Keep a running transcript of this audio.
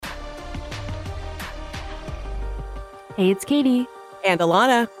Hey, it's Katie. And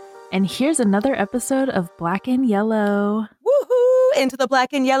Alana. And here's another episode of Black and Yellow. Woohoo! Into the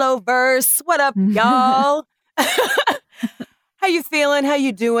Black and Yellow verse. What up, y'all? How you feeling? How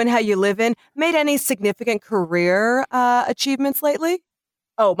you doing? How you living? Made any significant career achievements lately?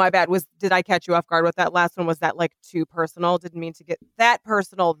 Oh, my bad. Did I catch you off guard with that last one? Was that like too personal? Didn't mean to get that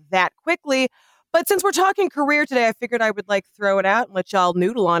personal that quickly. But since we're talking career today, I figured I would like throw it out and let y'all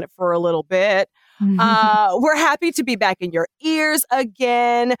noodle on it for a little bit. We're happy to be back in your ears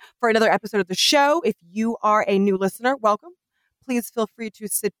again for another episode of the show. If you are a new listener, welcome. Please feel free to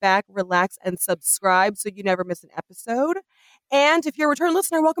sit back, relax, and subscribe so you never miss an episode. And if you're a return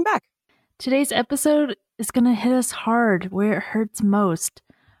listener, welcome back. Today's episode is going to hit us hard where it hurts most.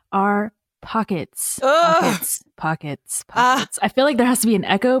 Our pockets. Pockets. I feel like there has to be an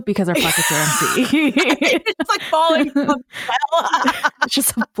echo because our pockets are empty. It's like falling from the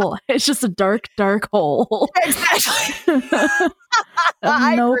bell. It's just a dark hole. Exactly.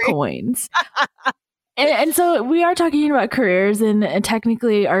 No coins. And so we are talking about careers, and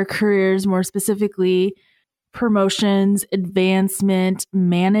technically our careers, more specifically promotions, advancement,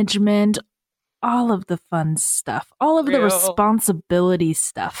 management, all of the fun stuff, all of the responsibility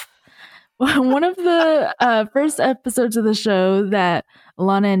stuff. One of the first episodes of the show that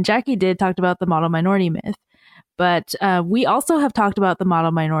Alana and Jackie did talked about the model minority myth. But we also have talked about the model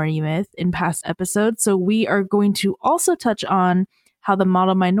minority myth in past episodes. So we are going to also touch on how the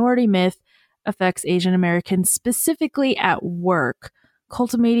model minority myth affects Asian Americans specifically at work,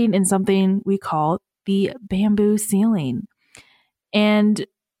 culminating in something we call the bamboo ceiling. And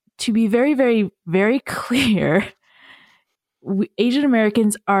to be very, very, very clear, Asian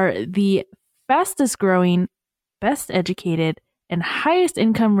Americans are the fastest growing, best educated, and highest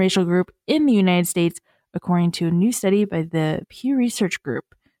income racial group in the United States, according to a new study by the Pew Research Group.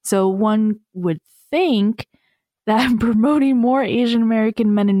 So one would think that promoting more Asian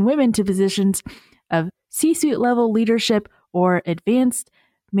American men and women to positions of C-suite level leadership or advanced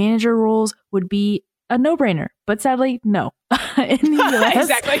manager roles would be a no-brainer. But sadly, no. In the US,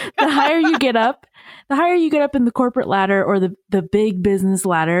 Exactly. the higher you get up in the corporate ladder or the big business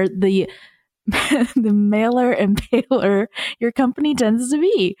ladder, the maler and paler your company tends to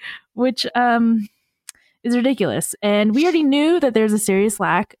be, which is ridiculous. And we already knew that there's a serious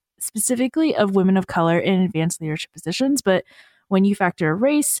lack, specifically of women of color in advanced leadership positions. But when you factor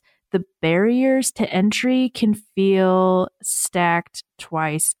race, the barriers to entry can feel stacked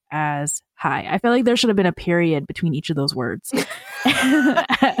twice as high. I feel like there should have been a period between each of those words. Because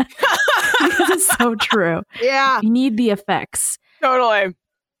it's so true. Yeah. You need the effects. Totally.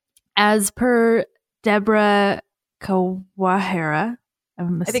 As per Deborah Kawahara,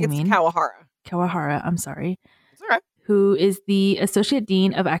 I'm assuming. I think it's Kawahara, I'm sorry. It's all right. Who is the Associate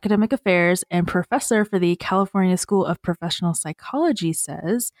Dean of Academic Affairs and Professor for the California School of Professional Psychology,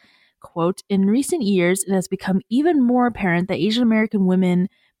 says, quote, "In recent years, it has become even more apparent that Asian American women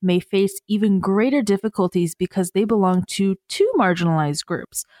may face even greater difficulties because they belong to two marginalized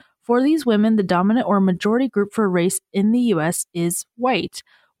groups. For these women, the dominant or majority group for race in the U.S. is white,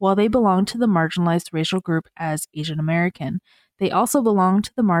 while they belong to the marginalized racial group as Asian American. They also belong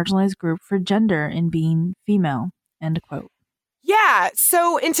to the marginalized group for gender in being female." End quote. Yeah.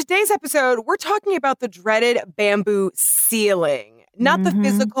 So in today's episode, we're talking about the dreaded bamboo ceiling, not the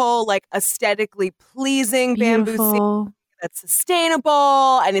physical, like aesthetically pleasing bamboo ceiling that's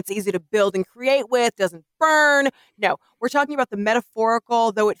sustainable and it's easy to build and create with, doesn't burn. No, we're talking about the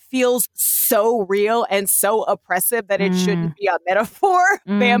metaphorical, though it feels so real and so oppressive that it shouldn't be a metaphor,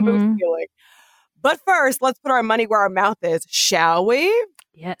 bamboo ceiling. But first, let's put our money where our mouth is, shall we?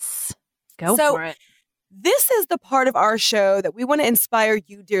 Yes. Go for it. This is the part of our show that we want to inspire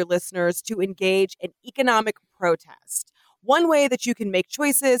you, dear listeners, to engage in economic protest. One way that you can make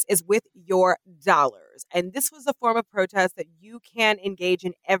choices is with your dollars. And this was a form of protest that you can engage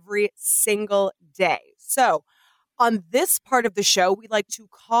in every single day. So on this part of the show, we like to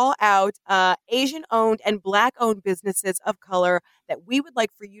call out Asian-owned and Black-owned businesses of color that we would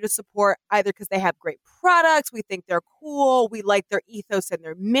like for you to support, either because they have great products, we think they're cool, we like their ethos and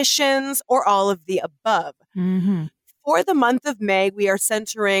their missions, or all of the above. For the month of May, we are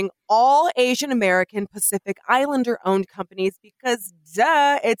centering all Asian American Pacific Islander-owned companies because,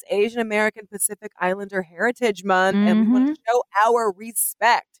 it's Asian American Pacific Islander Heritage Month, and we want to show our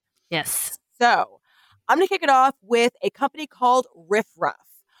respect. Yes. So I'm going to kick it off with a company called Riff Ruff.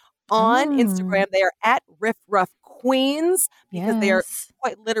 On Instagram, they are at Riff Ruff Queens because they are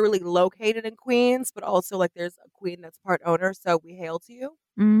quite literally located in Queens, but also like there's a queen that's part owner. So we hail to you.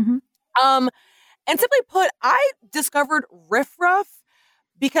 And simply put, I discovered Riff Ruff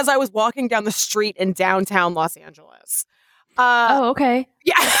because I was walking down the street in downtown Los Angeles. Okay.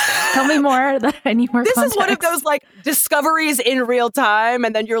 Yeah. Tell me more. I need more This context. is one of those like discoveries in real time.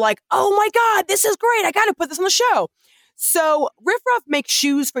 And then you're like, oh my God, this is great. I got to put this on the show. So Riff Raff makes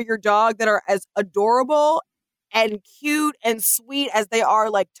shoes for your dog that are as adorable and cute and sweet as they are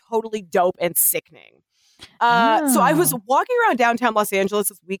like totally dope and sickening. So I was walking around downtown Los Angeles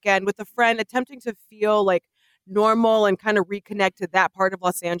this weekend with a friend attempting to feel like normal and kind of reconnect to that part of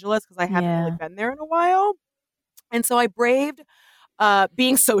Los Angeles because I haven't really been there in a while. And so I braved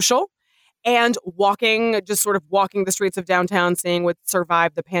being social and just sort of walking the streets of downtown, seeing what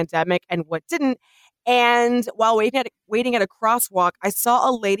survived the pandemic and what didn't. And while waiting at a crosswalk, I saw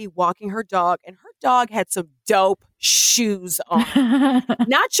a lady walking her dog, and her dog had some dope shoes on.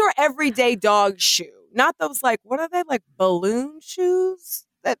 Not your everyday dog shoe. Not those like, what are they, like balloon shoes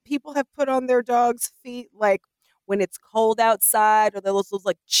that people have put on their dogs' feet, like when it's cold outside, or those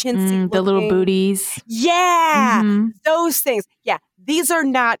like chintzy the little booties. Yeah, those things. Yeah, these are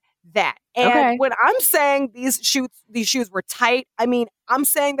not that. And when I'm saying these shoes were tight, I mean, I'm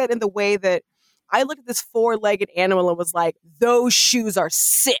saying that in the way that I looked at this 4-legged animal and was like, those shoes are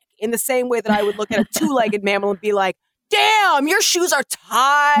sick. In the same way that I would look at a 2-legged mammal and be like, damn, your shoes are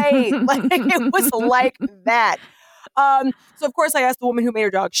tight. Like, it was like that. So of course I asked the woman who made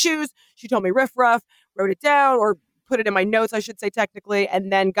her dog shoes. She told me Riff Raff, wrote it down, or put it in my notes, I should say technically,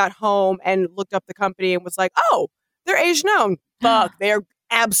 and then got home and looked up the company and was like, oh, they're Asian owned. Fuck, they're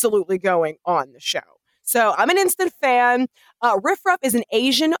absolutely going on the show. So I'm an instant fan. Riff Raff is an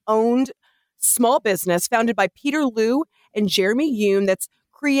Asian owned small business founded by Peter Liu and Jeremy Yoon that's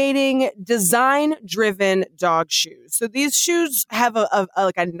creating design-driven dog shoes. So these shoes have a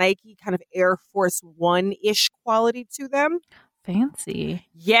like a Nike kind of Air Force One-ish quality to them. Fancy.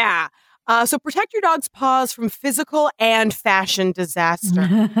 Yeah. So protect your dog's paws from physical and fashion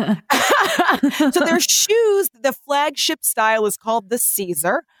disaster. So their shoes, the flagship style is called the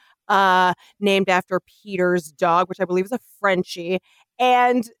Caesar, named after Peter's dog, which I believe is a Frenchie.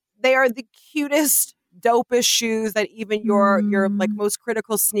 And they are the cutest, dopest shoes that even your like most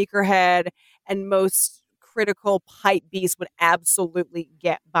critical sneakerhead and most critical hype beast would absolutely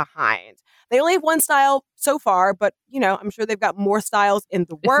get behind. They only have one style so far, but you know, I'm sure they've got more styles in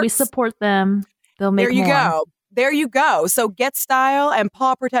the works. If we support them, they'll make more. There you go. So get style and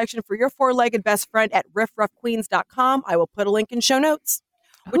paw protection for your 4-legged best friend at riffraffqueens.com. I will put a link in show notes.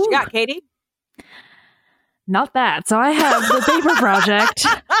 What you got, Katie? Not that. So I have the Paper Project.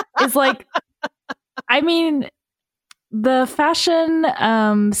 It's like, I mean, the fashion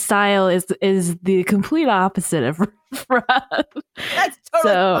style is the complete opposite of Ruff. That's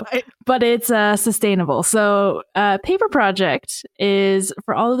totally fine. But it's sustainable. So Paper Project is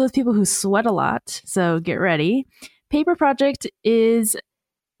for all of those people who sweat a lot. So get ready. Paper Project is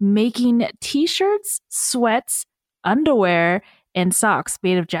making t-shirts, sweats, underwear, and socks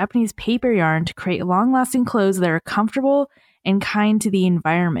made of Japanese paper yarn to create long-lasting clothes that are comfortable and kind to the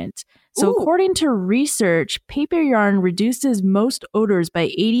environment. So according to research, paper yarn reduces most odors by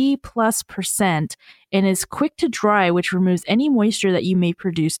 80+% and is quick to dry, which removes any moisture that you may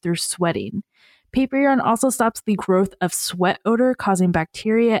produce through sweating. Paper yarn also stops the growth of sweat odor causing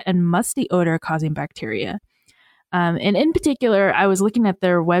bacteria and musty odor causing bacteria. And in particular, I was looking at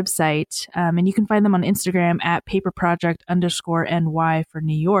their website, and you can find them on Instagram at paperproject_NY for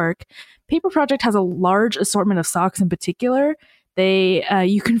New York. Paper Project has a large assortment of socks in particular.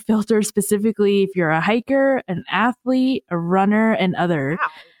 You can filter specifically if you're a hiker, an athlete, a runner, and other.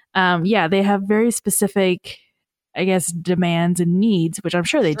 Wow. They have very specific, I guess, demands and needs, which I'm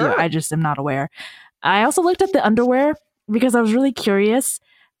sure they do. I just am not aware. I also looked at the underwear because I was really curious.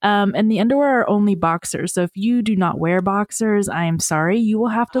 And the underwear are only boxers. So if you do not wear boxers, I am sorry. You will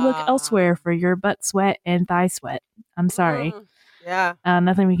have to look elsewhere for your butt sweat and thigh sweat. I'm sorry. Yeah.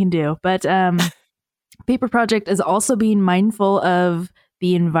 Nothing we can do. But Paper Project is also being mindful of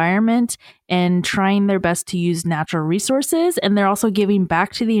the environment and trying their best to use natural resources. And they're also giving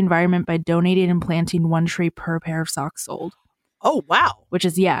back to the environment by donating and planting 1 tree per pair of socks sold. Oh, wow. Which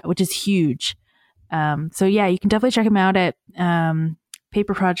is huge. So you can definitely check them out at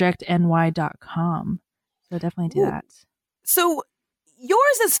paperprojectny.com. So definitely do that. So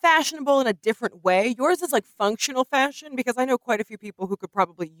yours is fashionable in a different way. Yours is like functional fashion, because I know quite a few people who could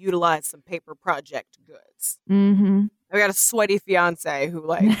probably utilize some Paper Project goods. Mm-hmm. I got a sweaty fiance who,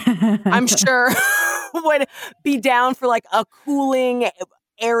 like, I'm sure would be down for like a cooling,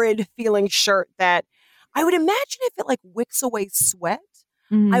 arid feeling shirt that I would imagine if it like wicks away sweat.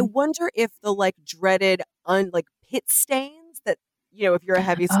 Mm-hmm. I wonder if the like dreaded pit stains that, you know, if you're a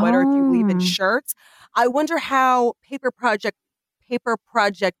heavy sweater, if you leave in shirts, I wonder how Paper Project paper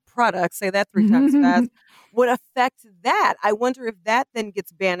project products, say that 3 times fast, would affect that. I wonder if that then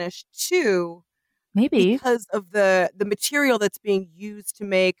gets banished too. Maybe. Because of the material that's being used to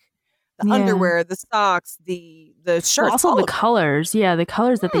make the Yeah. underwear, the socks, the shirts. Well, also all the of it. colors. Yeah, the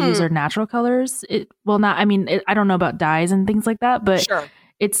colors that they use are natural colors. I don't know about dyes and things like that, but Sure.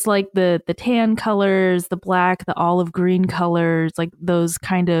 it's like the tan colors, the black, the olive green colors, like those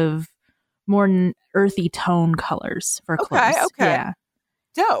kind of more earthy tone colors for clothes. Okay. Yeah.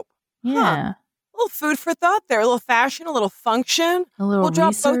 Dope. Yeah. Huh. A little food for thought there. A little fashion, a little function. A little We'll drop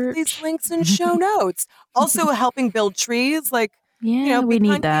research. both of these links in show notes. Also helping build trees, like, Yeah, be we kind need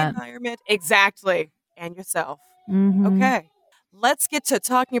to the that. environment. Exactly. And yourself. Mm-hmm. Okay. Let's get to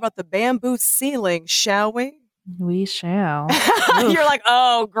talking about the bamboo ceiling, shall we? We shall. You're like,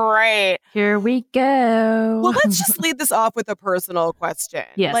 oh, great. Here we go. Well, let's just lead this off with a personal question.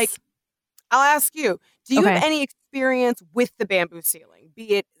 Yes. Like, I'll ask you, do you Okay. have any experience with the bamboo ceiling,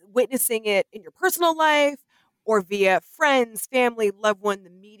 be it witnessing it in your personal life or via friends, family, loved one, the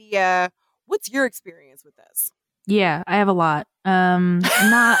media? What's your experience with this? Yeah, I have a lot.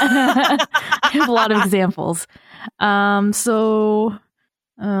 I have a lot of examples. So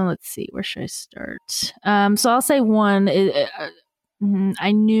let's see, where should I start? So I'll say one.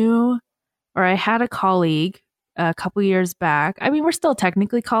 I knew, or I had a colleague a couple years back. I mean, we're still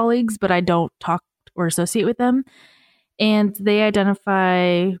technically colleagues, but I don't talk or associate with them. And they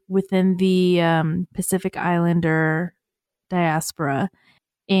identify within the Pacific Islander diaspora.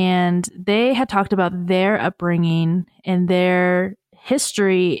 And they had talked about their upbringing and their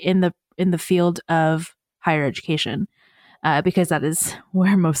history in the field of higher education, because that is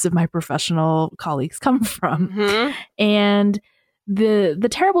where most of my professional colleagues come from. Mm-hmm. And the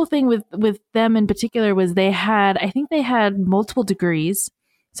terrible thing with them in particular was I think they had multiple degrees.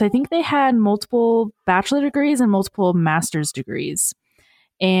 So I think they had multiple bachelor degrees and multiple master's degrees.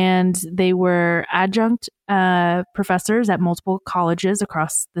 And they were adjunct professors at multiple colleges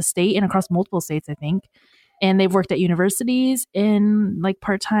across the state and across multiple states, I think. And they've worked at universities in like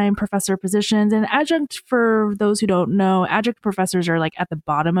part-time professor positions. And adjunct, for those who don't know, adjunct professors are like at the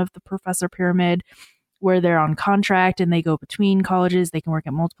bottom of the professor pyramid, where they're on contract and they go between colleges. They can work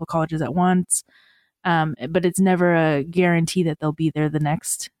at multiple colleges at once. But it's never a guarantee that they'll be there the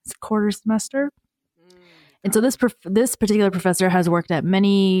next quarter semester. And so this particular professor has worked at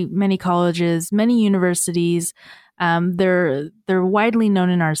many colleges, many universities. They're widely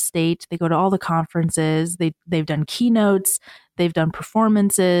known in our state. They go to all the conferences. They've done keynotes. They've done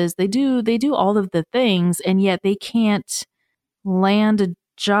performances. They do all of the things, and yet they can't land a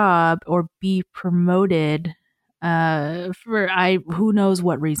job or be promoted for who knows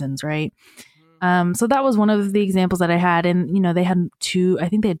what reasons, right? So that was one of the examples that I had, and they had I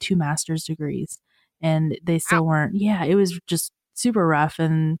think they had 2 master's degrees. And they still weren't. Yeah, it was just super rough.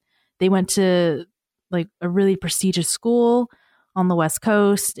 And they went to like a really prestigious school on the West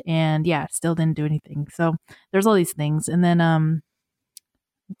Coast, and yeah, still didn't do anything. So there's all these things. And then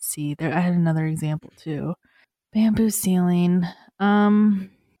let's see, I had another example too. Bamboo ceiling. I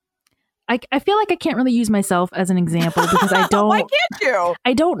feel like I can't really use myself as an example because I don't. Why can't you?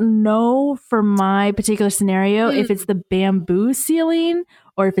 I don't know for my particular scenario if it's the bamboo ceiling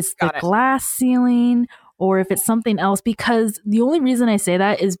or if it's the glass ceiling or if it's something else. Because the only reason I say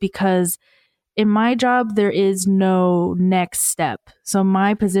that is because in my job there is no next step. So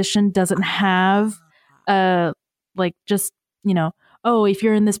my position doesn't have if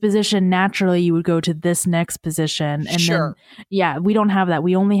you're in this position, naturally you would go to this next position. And then, we don't have that.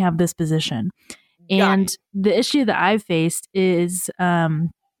 We only have this position. And the issue that I've faced is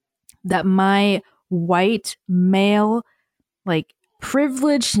that my white male, like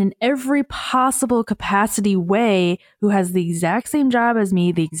privileged in every possible capacity way, who has the exact same job as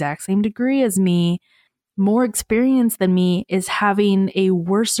me, the exact same degree as me, more experience than me, is having a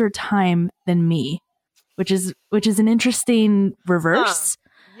worser time than me. Which is an interesting reverse.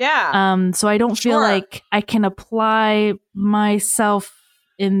 So I don't feel like I can apply myself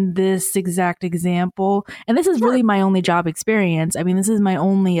in this exact example. And this is really my only job experience. I mean, this is my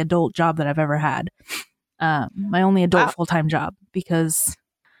only adult job that I've ever had. My only adult full-time job, because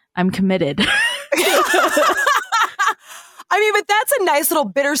I'm committed. I mean, but that's a nice little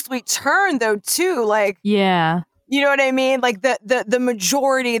bittersweet turn though, too. Like, yeah. You know what I mean? Like the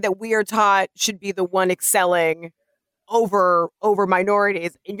majority that we are taught should be the one excelling over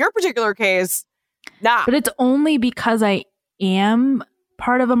minorities. In your particular case, nah. But it's only because I am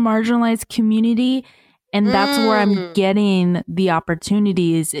part of a marginalized community, and that's where I'm getting the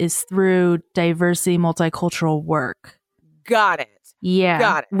opportunities, is through diversity, multicultural work. Got it. Yeah.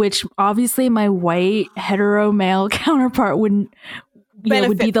 Got it. Which obviously my white hetero male counterpart would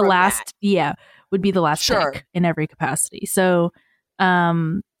be the last. Yeah, would be the last pick in every capacity. So,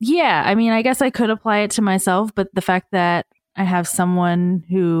 yeah. I mean, I guess I could apply it to myself, but the fact that I have someone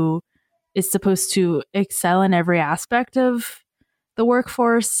who is supposed to excel in every aspect of the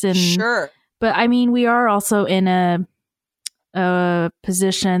workforce, and but I mean, we are also in a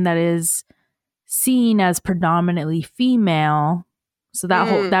position that is seen as predominantly female. So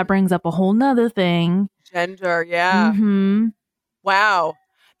that brings up a whole nother thing. Gender, yeah. Mm-hmm. Wow.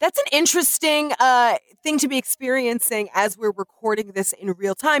 That's an interesting thing to be experiencing as we're recording this in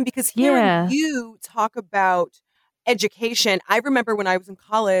real time, because hearing you talk about education, I remember when I was in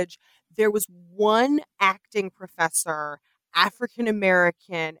college, there was one acting professor, African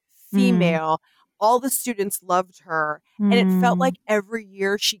American, female. All the students loved her. And it felt like every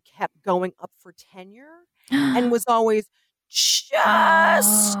year she kept going up for tenure and was always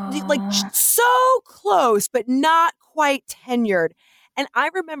just like so close, but not quite tenured. And I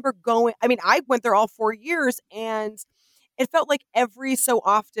remember I went there all 4 years, and it felt like every so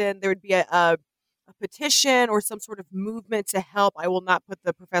often there would be a petition or some sort of movement to help. I will not put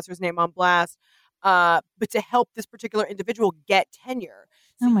the professor's name on blast, but to help this particular individual get tenure.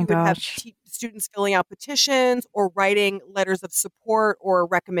 So you would have students filling out petitions or writing letters of support or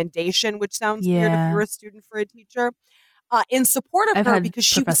recommendation, which sounds weird if you're a student for a teacher, in support of her, because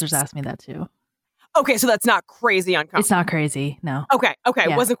professors asked me that too. Okay, so that's not crazy uncommon. It's not crazy, no. Okay,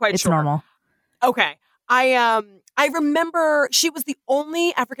 yeah, wasn't quite it's sure. It's normal. Okay, I remember she was the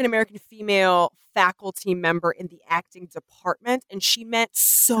only African American female faculty member in the acting department, and she meant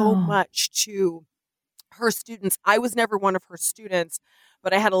so much to her students. I was never one of her students,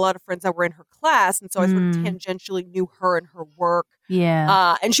 but I had a lot of friends that were in her class, and so I sort of tangentially knew her and her work.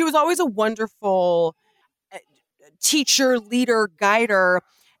 Yeah, and she was always a wonderful teacher, leader, guider,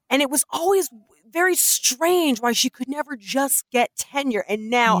 and it was always very strange why she could never just get tenure. And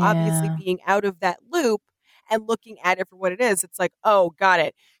now, obviously, being out of that loop and looking at it for what it is, it's like, oh, got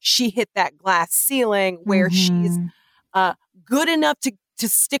it. She hit that glass ceiling where she's good enough to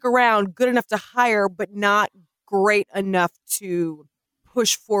stick around, good enough to hire, but not great enough to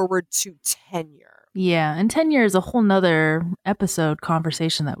push forward to tenure. Yeah, and tenure is a whole nother episode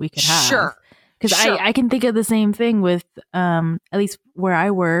conversation that we could have. Sure. Because I can think of the same thing with, at least where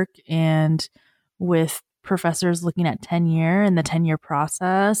I work, and with professors looking at tenure and the tenure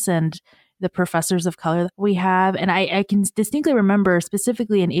process and the professors of color that we have. And I can distinctly remember,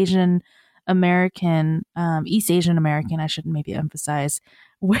 specifically an Asian American, East Asian American, I should maybe emphasize,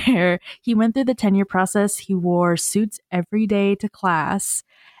 where he went through the tenure process. He wore suits every day to class.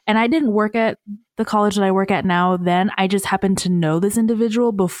 And I didn't work at the college that I work at now then. I just happened to know this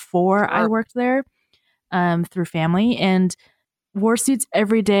individual before I worked there, through family, and wore suits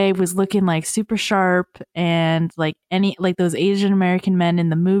every day, was looking like super sharp and like those Asian American men in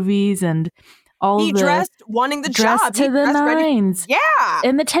the movies, and he dressed wanting the job to the nines. Yeah.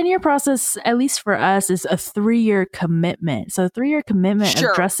 And the tenure process, at least for us, is a 3-year commitment. So a 3-year commitment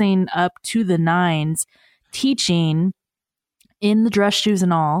of dressing up to the nines, teaching in the dress shoes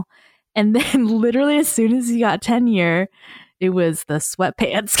and all. And then literally as soon as he got tenure, it was the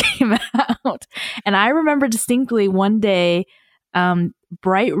sweatpants came out. And I remember distinctly one day,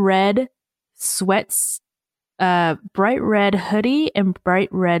 bright red hoodie and bright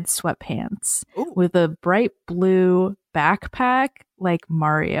red sweatpants. Ooh. With a bright blue backpack like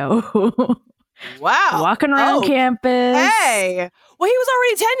Mario. Wow. Walking around campus. Hey. Well, he was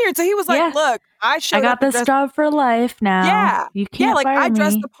already tenured, so he was like, look, I got this job for life now. Yeah. You can't fire I me.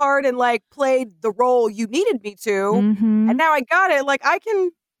 dressed the part and like played the role you needed me to. And now I got it. Like I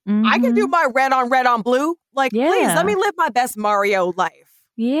can do my red on blue. Like, please let me live my best Mario life.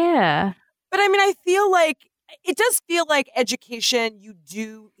 Yeah. But I mean, I feel like it does feel like education, you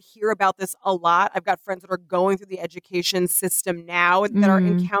do hear about this a lot. I've got friends that are going through the education system now that are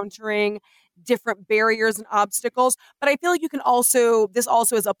encountering different barriers and obstacles. But I feel like this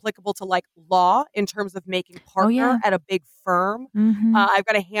also is applicable to like law in terms of making partner at a big firm. I've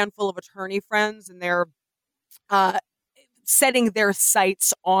got a handful of attorney friends, and they're setting their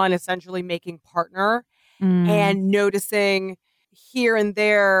sights on essentially making partner and noticing here and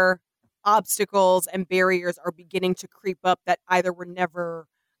there obstacles and barriers are beginning to creep up that either were never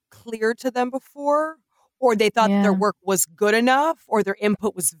clear to them before, or they thought that their work was good enough, or their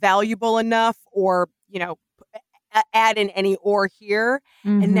input was valuable enough, or, add in any or here.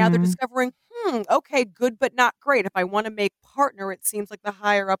 And now they're discovering, okay, good, but not great. If I want to make partner, it seems like the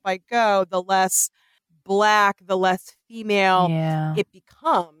higher up I go, the less Black, the less female it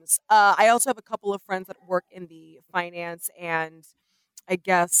becomes. I also have a couple of friends that work in the finance and I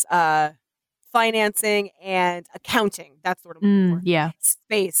guess, financing and accounting. That's what I'm looking for. Yeah.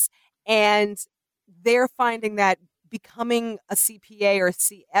 Space. And they're finding that becoming a CPA or a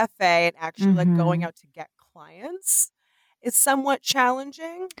CFA and actually like going out to get clients is somewhat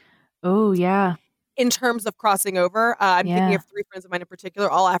challenging. Oh, yeah. In terms of crossing over. I'm thinking of 3 friends of mine in particular,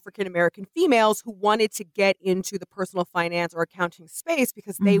 all African-American females who wanted to get into the personal finance or accounting space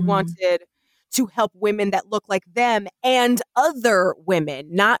because they wanted to help women that look like them and other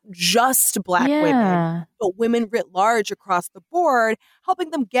women, not just Black women, but women writ large across the board,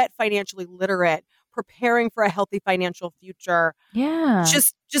 helping them get financially literate, preparing for a healthy financial future. Yeah.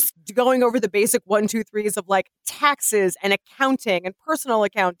 Just going over the basic 1, 2, 3s of like taxes and accounting and personal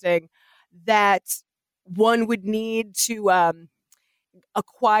accounting that one would need to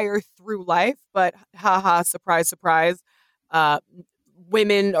acquire through life. But haha, surprise, surprise.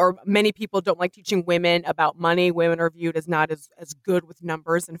 Women or many people don't like teaching women about money. Women are viewed as not as good with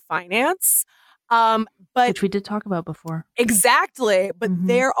numbers and finance. But which we did talk about before. Exactly. But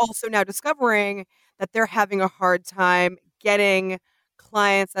they're also now discovering that they're having a hard time getting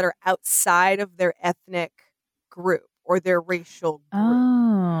clients that are outside of their ethnic group or their racial group.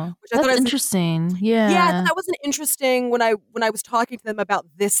 Oh, which I thought that's was interesting. Yeah. Yeah, I thought that was an interesting when I was talking to them about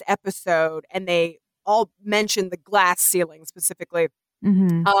this episode, and they all mentioned the glass ceiling specifically,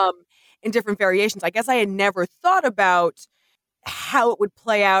 in different variations. I guess I had never thought about how it would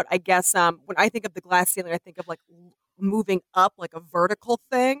play out. I guess when I think of the glass ceiling, I think of like moving up, like a vertical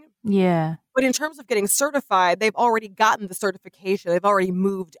thing. Yeah. But in terms of getting certified, they've already gotten the certification. They've already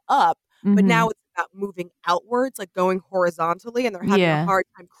moved up. But now it's about moving outwards, like going horizontally, and they're having a hard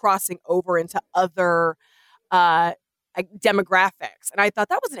time crossing over into other demographics. And I thought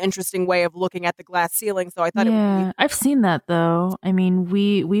that was an interesting way of looking at the glass ceiling. So I thought it would be. I've seen that though. I mean,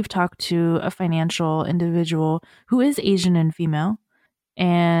 we've talked to a financial individual who is Asian and female,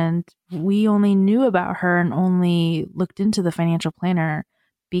 and we only knew about her and only looked into the financial planner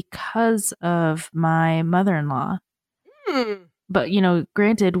because of my mother-in-law. But,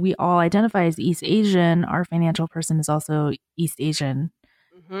 granted, we all identify as East Asian. Our financial person is also East Asian.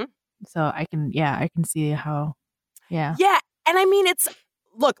 So I can see how, Yeah. And I mean,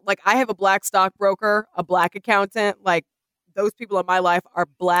 look, like I have a Black stockbroker, a Black accountant, like those people in my life are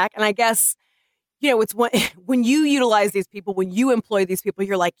Black. And I guess, it's when you utilize these people, when you employ these people,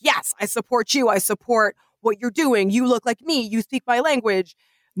 you're like, yes, I support you. I support what you're doing. You look like me. You speak my language.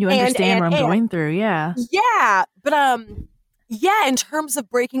 You understand what I'm going through. Yeah. Yeah. But, in terms of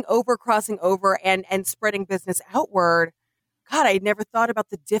breaking over, crossing over, and spreading business outward, God, I never thought about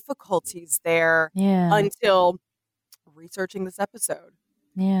the difficulties there until researching this episode.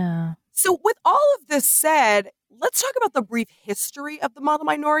 Yeah. So with all of this said, let's talk about the brief history of the model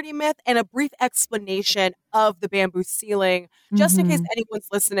minority myth and a brief explanation of the bamboo ceiling, just in case anyone's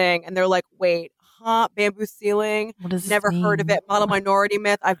listening and they're like, wait, bamboo ceiling? What does Never this mean? heard of it. Model minority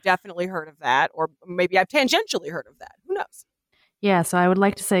myth? I've definitely heard of that. Or maybe I've tangentially heard of that. Who knows? Yeah, so I would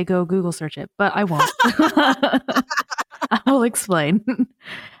like to say go Google search it, but I won't. I will explain.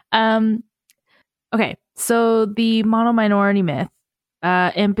 Okay, so the model minority myth,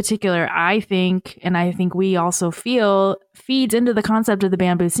 in particular, I think we also feel feeds into the concept of the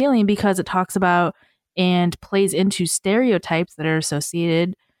bamboo ceiling because it talks about and plays into stereotypes that are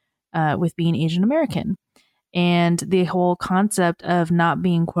associated with being Asian American and the whole concept of not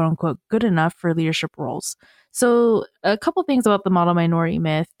being quote unquote good enough for leadership roles. So a couple things about the model minority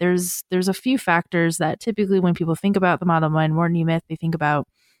myth. There's a few factors that typically when people think about the model minority myth, they think about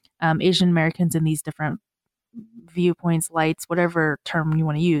Asian Americans in these different viewpoints, lights, whatever term you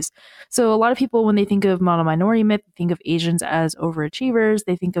want to use. So a lot of people, when they think of model minority myth, they think of Asians as overachievers.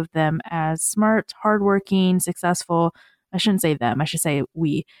 They think of them as smart, hardworking, successful. I shouldn't say them. I should say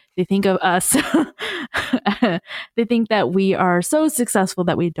we. They think of us. They think that we are so successful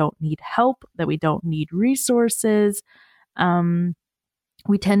that we don't need help, that we don't need resources.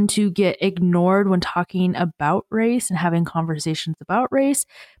 We tend to get ignored when talking about race and having conversations about race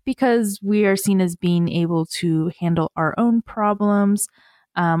because we are seen as being able to handle our own problems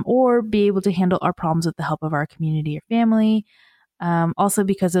or be able to handle our problems with the help of our community or family. Also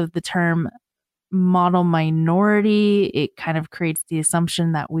because of the term model minority, it kind of creates the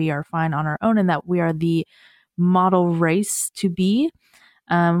assumption that we are fine on our own and that we are the model race to be.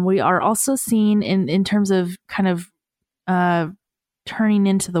 We are also seen in terms of kind of turning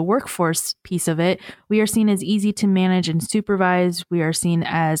into the workforce piece of it, we are seen as easy to manage and supervise. We are seen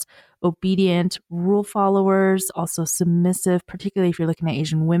as obedient rule followers, also submissive, particularly if you're looking at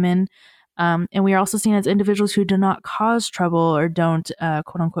Asian women. And we are also seen as individuals who do not cause trouble or don't,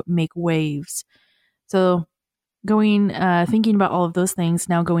 quote unquote, make waves. So thinking about all of those things,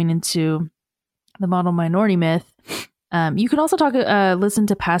 now going into the model minority myth, you can also listen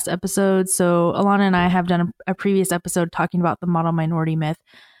to past episodes. So Alana and I have done a previous episode talking about the model minority myth.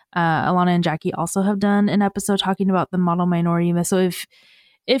 Alana and Jackie also have done an episode talking about the model minority myth. So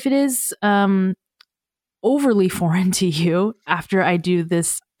if it is overly foreign to you after I do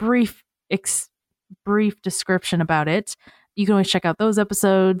this brief description about it, you can always check out those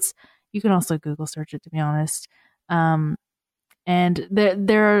episodes. You can also Google search it, to be honest. And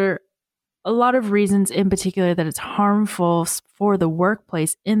there are a lot of reasons in particular that it's harmful for the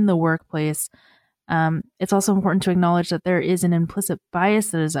workplace, in the workplace. It's also important to acknowledge that there is an implicit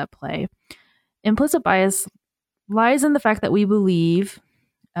bias that is at play. Implicit bias lies in the fact that we believe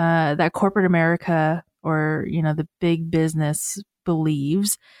that corporate America, or the big business,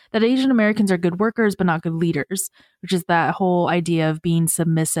 believes that Asian Americans are good workers but not good leaders, which is that whole idea of being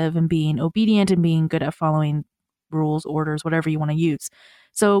submissive and being obedient and being good at following rules, orders, whatever you want to use.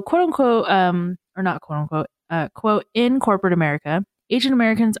 So, quote unquote, or not quote unquote, quote, in corporate America, Asian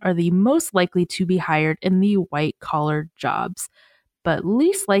Americans are the most likely to be hired in the white collar jobs, but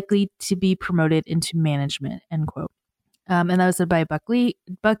least likely to be promoted into management, end quote. And that was said by Buck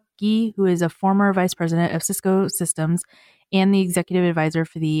Gee, who is a former vice president of Cisco Systems and the executive advisor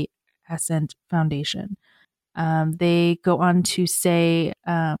for the Ascent Foundation. They go on to say,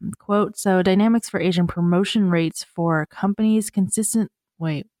 quote, so dynamics for Asian promotion rates for companies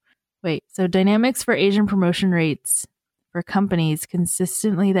So dynamics for Asian promotion rates for companies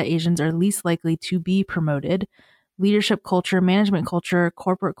consistently that Asians are least likely to be promoted. Leadership culture, management culture,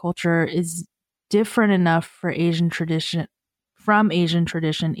 corporate culture is different enough for Asian tradition,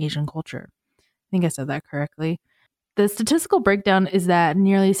 Asian culture. I think I said that correctly. The statistical breakdown is that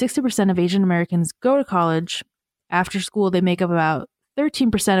nearly 60% of Asian Americans go to college. After school, they make up about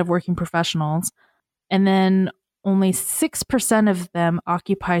 13% of working professionals, and then only 6% of them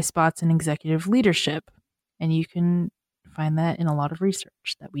occupy spots in executive leadership. And you can find that in a lot of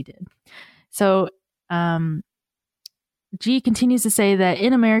research that we did. So, G continues to say that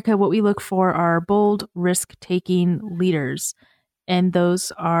in America, what we look for are bold, risk-taking leaders, and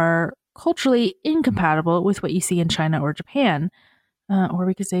those are culturally incompatible with what you see in China or Japan, or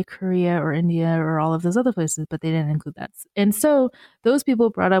we could say Korea or India or all of those other places, but they didn't include that. And so those people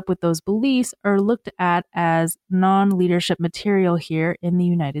brought up with those beliefs are looked at as non-leadership material here in the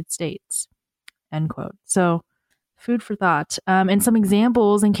United States, end quote. So food for thought. And some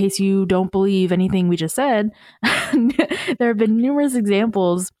examples, in case you don't believe anything we just said, there have been numerous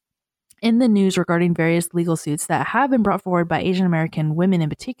examples in the news regarding various legal suits that have been brought forward by Asian American women in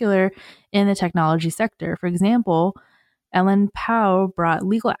particular in the technology sector. For example, Ellen Pao brought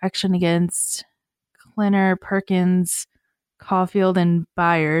legal action against Kleiner Perkins, Caulfield and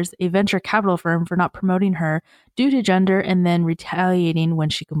Byers, a venture capital firm, for not promoting her due to gender and then retaliating when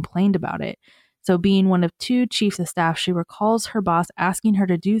she complained about it. So being one of two chiefs of staff, she recalls her boss asking her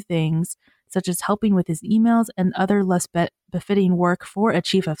to do things such as helping with his emails and other less befitting work for a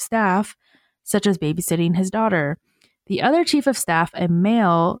chief of staff, such as babysitting his daughter. The other chief of staff, a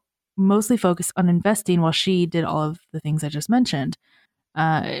male, mostly focused on investing while she did all of the things I just mentioned,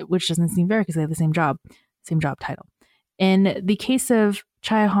 which doesn't seem fair because they have the same job title. In the case of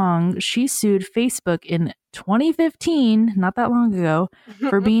Chai Hong, she sued Facebook in 2015, not that long ago,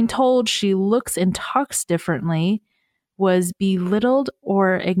 for being told she looks and talks differently, was belittled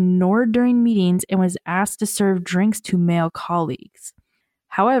or ignored during meetings, and was asked to serve drinks to male colleagues.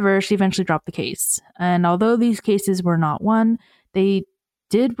 However, she eventually dropped the case. And although these cases were not won, they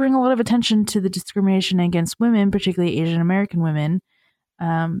did bring a lot of attention to the discrimination against women, particularly Asian American women,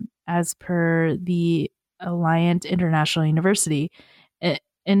 as per the Alliant International University.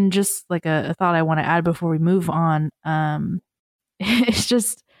 And just like a thought I want to add before we move on, it's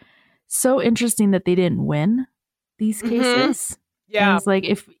just so interesting that they didn't win these cases. Yeah. And it's like,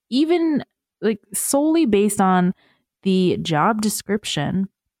 if even like solely based on the job description,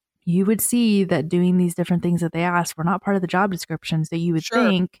 you would see that doing these different things that they asked were not part of the job descriptions that you would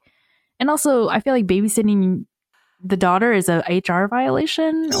think. And also, I feel like babysitting the daughter is a HR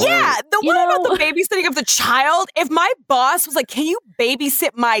violation. Yeah, the one about the babysitting of the child. If my boss was like, "Can you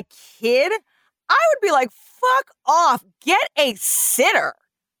babysit my kid?" I would be like, "Fuck off! Get a sitter."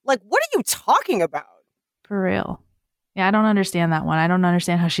 Like, what are you talking about? For real. Yeah, I don't understand that one. I don't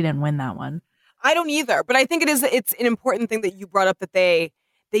understand how she didn't win that one. I don't either. But I think it's an important thing that you brought up, that they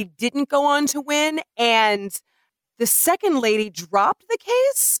didn't go on to win, and the second lady dropped the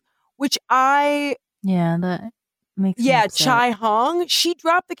case, which that makes me upset. Chai Hong, she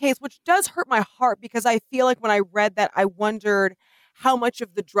dropped the case, which does hurt my heart, because I feel like when I read that, I wondered how much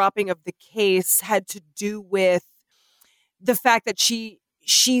of the dropping of the case had to do with the fact that she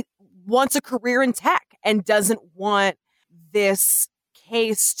wants a career in tech and doesn't want this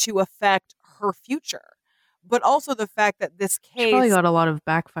case to affect her future. But also the fact that this case... She probably got a lot of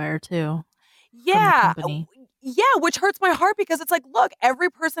backfire, too. Yeah. From the company. Yeah, which hurts my heart because it's like, look,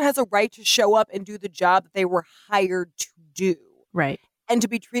 every person has a right to show up and do the job that they were hired to do. Right. And to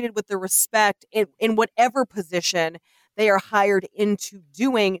be treated with the respect in whatever position they are hired into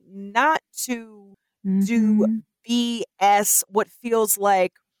doing, not to do BS, what feels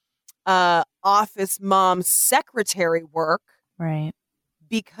like office mom secretary work. Right.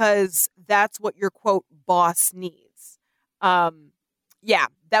 Because that's what your, quote, boss needs. Yeah,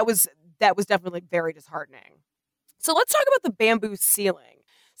 that was definitely very disheartening. So let's talk about the bamboo ceiling.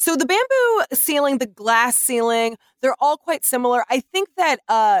 So the bamboo ceiling, the glass ceiling, they're all quite similar. I think that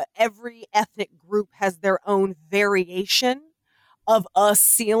every ethnic group has their own variation of a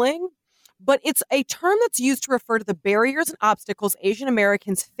ceiling, but it's a term that's used to refer to the barriers and obstacles Asian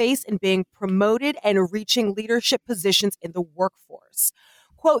Americans face in being promoted and reaching leadership positions in the workforce.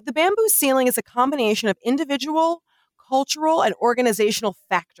 Quote, the bamboo ceiling is a combination of individual, cultural, and organizational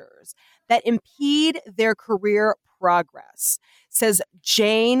factors that impede their career progress, says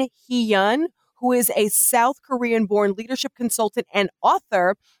Jane Hee-yun, who is a South Korean-born leadership consultant and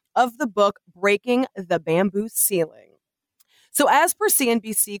author of the book Breaking the Bamboo Ceiling. So as per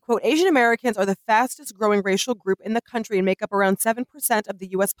CNBC, quote, Asian Americans are the fastest growing racial group in the country and make up around 7% of the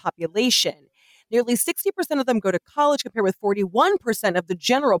U.S. population. Nearly 60% of them go to college compared with 41% of the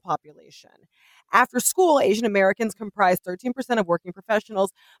general population. After school, Asian Americans comprise 13% of working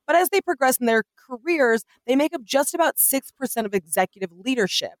professionals, but as they progress in their careers, they make up just about 6% of executive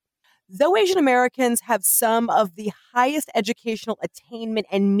leadership. Though Asian Americans have some of the highest educational attainment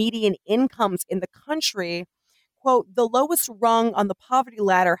and median incomes in the country, quote, the lowest rung on the poverty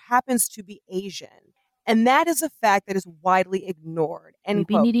ladder happens to be Asian. And that is a fact that is widely ignored. And we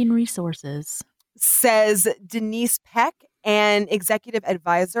be needing resources, says Denise Peck, an executive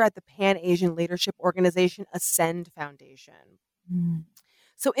advisor at the Pan-Asian Leadership Organization Ascend Foundation.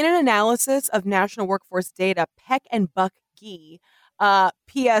 So in an analysis of national workforce data, Peck and Buck Gee,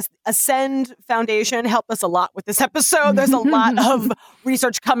 P.S. Ascend Foundation helped us a lot with this episode. There's a lot of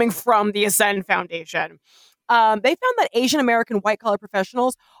research coming from the Ascend Foundation. They found that Asian American white-collar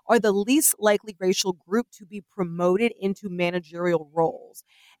professionals are the least likely racial group to be promoted into managerial roles.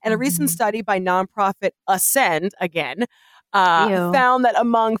 And a recent study by nonprofit Ascend, again, found that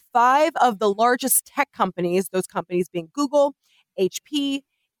among 5 of the largest tech companies, those companies being Google, HP,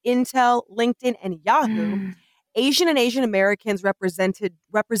 Intel, LinkedIn, and Yahoo, Asian and Asian Americans represent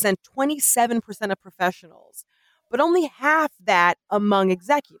 27% of professionals, but only half that among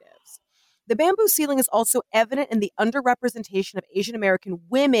executives. The bamboo ceiling is also evident in the underrepresentation of Asian American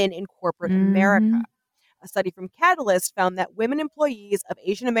women in corporate America. A study from Catalyst found that women employees of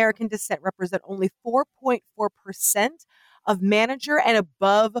Asian American descent represent only 4.4% of manager and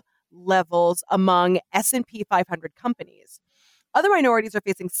above levels among S&P 500 companies. Other minorities are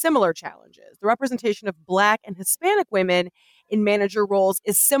facing similar challenges. The representation of Black and Hispanic women in manager roles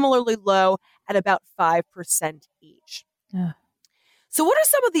is similarly low at about 5% each. So what are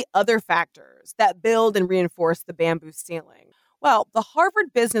some of the other factors that build and reinforce the bamboo ceiling? Well, the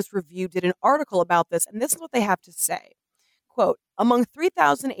Harvard Business Review did an article about this, and this is what they have to say. Quote, among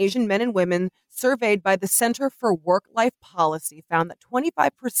 3,000 Asian men and women surveyed by the Center for Work-Life Policy found that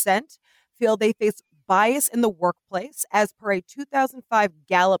 25% feel they face bias in the workplace, as per a 2005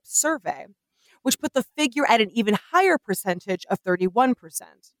 Gallup survey, which put the figure at an even higher percentage of 31%.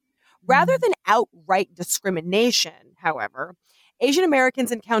 Rather than outright discrimination, however, Asian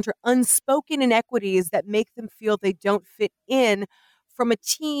Americans encounter unspoken inequities that make them feel they don't fit in from a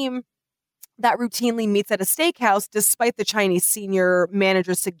team that routinely meets at a steakhouse despite the Chinese senior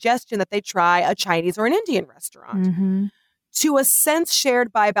manager's suggestion that they try a Chinese or an Indian restaurant. To a sense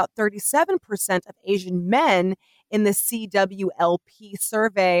shared by about 37% of Asian men in the CWLP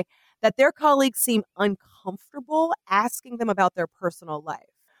survey that their colleagues seem uncomfortable asking them about their personal life.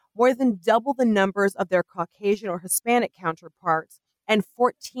 More than double the numbers of their Caucasian or Hispanic counterparts, and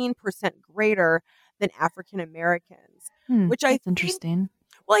 14% greater than African Americans. Which I think, interesting.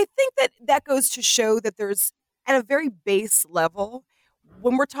 Well, I think that goes to show that there's, at a very base level,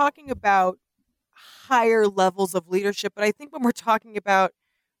 when we're talking about higher levels of leadership, but I think when we're talking about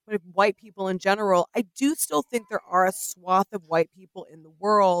white people in general, I do still think there are a swath of white people in the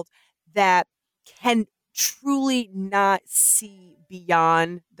world that can truly not see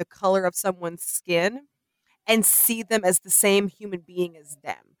beyond the color of someone's skin and see them as the same human being as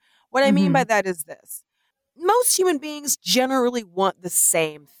them. What I mean by that is this. Most human beings generally want the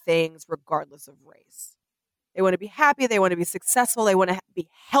same things regardless of race. They want to be happy. They want to be successful. They want to be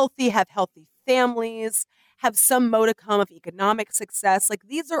healthy, have healthy families, have some modicum of economic success. Like,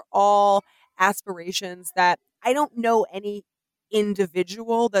 these are all aspirations that I don't know any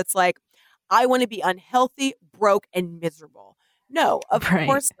individual that's like, I want to be unhealthy, broke, and miserable. No, of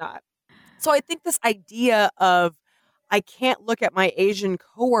course not. So I think this idea of I can't look at my Asian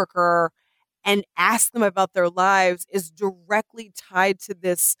coworker and ask them about their lives is directly tied to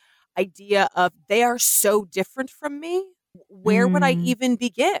this idea of they are so different from me. Where would I even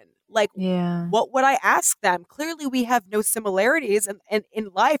begin? Like, what would I ask them? Clearly, we have no similarities in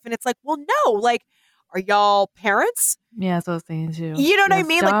life. And it's like, well, no, like, are y'all parents? Yeah, that's what I was saying too. You know what I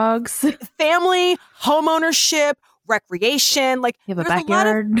mean? Dogs. Like, family, home ownership, recreation. Like, you have there's a backyard.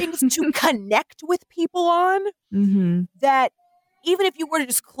 A lot of things to connect with people on that even if you were to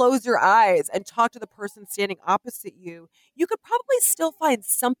just close your eyes and talk to the person standing opposite you, you could probably still find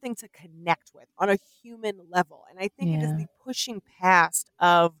something to connect with on a human level. And I think it is the pushing past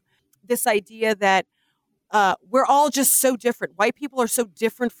of this idea that we're all just so different. White people are so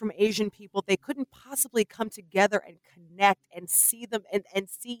different from Asian people. They couldn't possibly come together and connect and see them and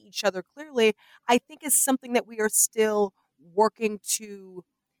see each other clearly, I think is something that we are still working to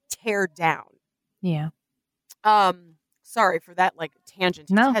tear down. Yeah. Sorry for that, like, tangent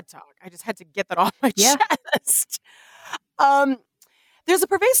to TED Talk. I just had to get that off my chest. There's a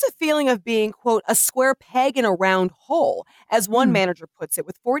pervasive feeling of being, quote, a square peg in a round hole, as one manager puts it,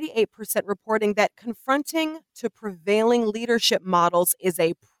 with 48% reporting that confronting to prevailing leadership models is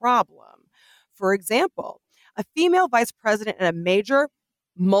a problem. For example, a female vice president at a major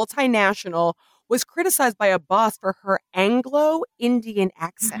multinational was criticized by a boss for her Anglo-Indian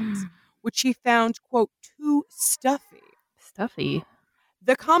accent, which she found, quote, too stuffy. Stuffy.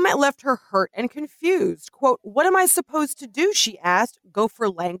 The comment left her hurt and confused. Quote, what am I supposed to do? She asked. Go for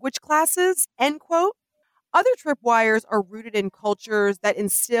language classes? End quote. Other tripwires are rooted in cultures that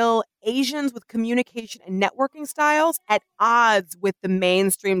instill Asians with communication and networking styles at odds with the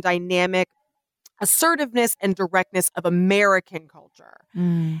mainstream dynamic, assertiveness, and directness of American culture.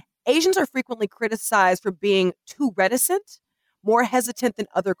 Asians are frequently criticized for being too reticent, more hesitant than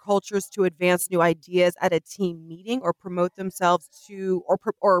other cultures to advance new ideas at a team meeting or promote themselves to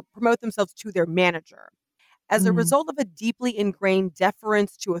their manager. As a result of a deeply ingrained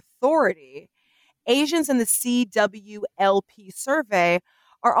deference to authority, Asians in the CWLP survey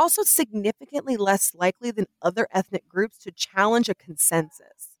are also significantly less likely than other ethnic groups to challenge a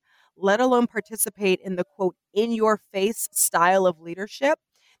consensus, let alone participate in the, quote, in-your-face style of leadership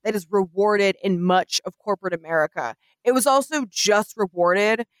that is rewarded in much of corporate America. It was also just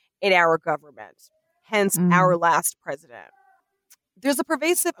rewarded in our government, hence our last president. There's a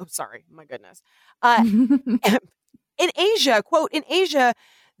pervasive, in Asia, quote, in Asia,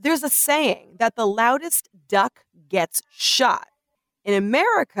 there's a saying that the loudest duck gets shot. In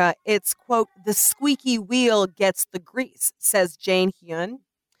America, it's, quote, the squeaky wheel gets the grease, says Jane Hyun.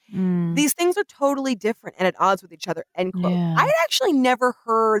 These things are totally different and at odds with each other, end quote. Yeah. I had actually never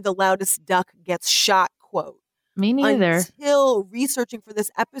heard the loudest duck gets shot quote. Me neither. Until researching for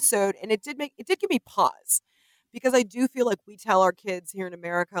this episode, and it did give me pause, because I do feel like we tell our kids here in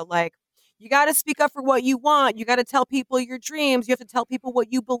America, like, you got to speak up for what you want. You got to tell people your dreams. You have to tell people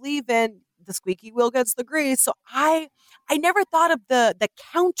what you believe in. The squeaky wheel gets the grease. So I never thought of the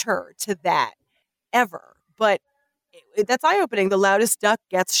counter to that ever, but that's eye-opening. The loudest duck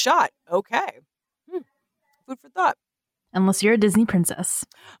gets shot. Okay. Food for thought. Unless you're a Disney princess.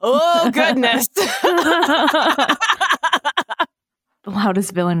 Oh, goodness. The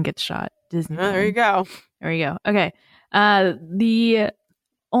loudest villain gets shot. Disney. There you go. There you go. Okay. The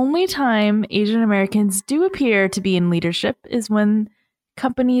only time Asian Americans do appear to be in leadership is when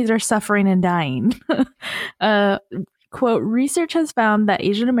companies are suffering and dying. Quote, research has found that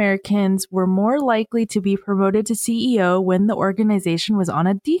Asian Americans were more likely to be promoted to CEO when the organization was on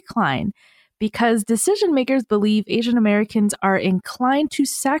a decline, because decision makers believe Asian Americans are inclined to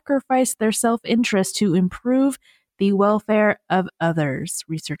sacrifice their self-interest to improve the welfare of others,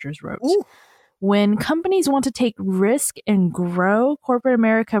 researchers wrote. Ooh. When companies want to take risk and grow, corporate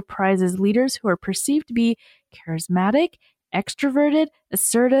America prizes leaders who are perceived to be charismatic, extroverted,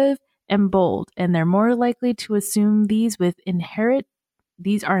 assertive, and bold, and they're more likely to assume these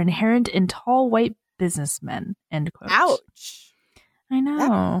are inherent in tall white businessmen. End quote. Ouch. I know.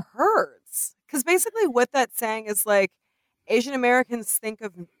 That hurts. Because basically what that's saying is, like, Asian Americans think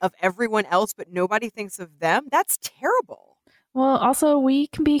of everyone else, but nobody thinks of them. That's terrible. Well, also, we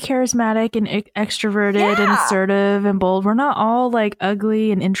can be charismatic and extroverted and assertive and bold. We're not all, like,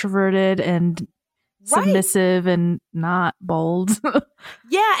 ugly and introverted and submissive and not bold.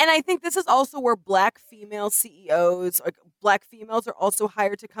 Yeah, and I think this is also where Black female CEOs, like Black females, are also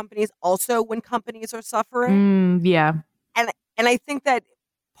hired to companies. Also, when companies are suffering, yeah, and I think that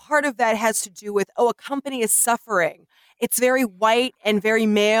part of that has to do with, a company is suffering. It's very white and very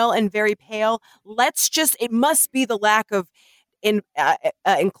male and very pale. It must be the lack of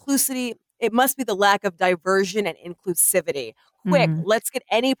inclusivity. It must be the lack of diversion and inclusivity. Quick, let's get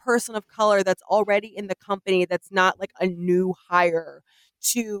any person of color that's already in the company that's not like a new hire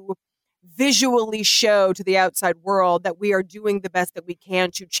to visually show to the outside world that we are doing the best that we can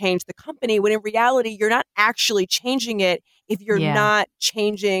to change the company, when in reality, you're not actually changing it if you're not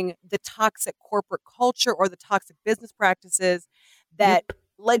changing the toxic corporate culture or the toxic business practices that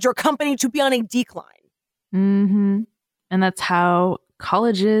led your company to be on a decline. And that's how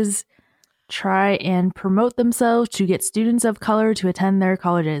colleges try and promote themselves to get students of color to attend their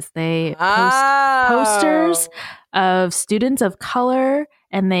colleges. They post posters of students of color,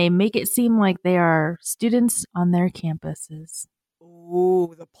 and they make it seem like they are students on their campuses.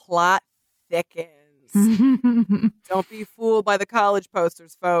 Ooh, the plot thickens. Don't be fooled by the college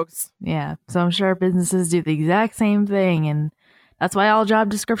posters, folks. Yeah, so I'm sure businesses do the exact same thing, and that's why all job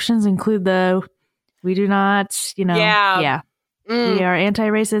descriptions include we do not, we are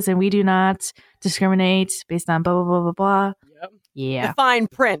anti-racist and we do not discriminate based on blah, blah, blah, blah, blah. Yep. Yeah. The fine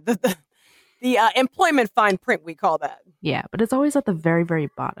print, the employment fine print, we call that. Yeah, but it's always at the very, very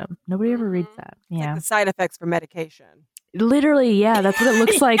bottom. Nobody ever reads that. It's yeah. like the side effects for medication. Literally, yeah, that's what it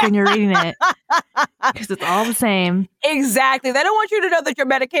looks like when you're reading it. Because it's all the same. Exactly. They don't want you to know that your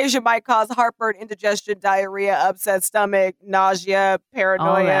medication might cause heartburn, indigestion, diarrhea, upset stomach, nausea,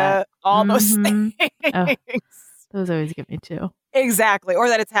 paranoia, all those things. Oh, those always get me too. Exactly. Or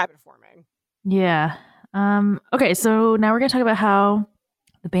that it's habit forming. Yeah. Okay, so now we're going to talk about how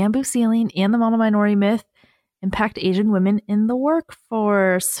the bamboo ceiling and the model minority myth impact Asian women in the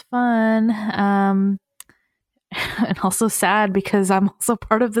workforce. Fun. And also sad because I'm also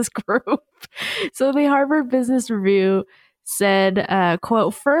part of this group. So the Harvard Business Review said,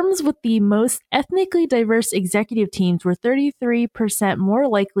 quote, firms with the most ethnically diverse executive teams were 33% more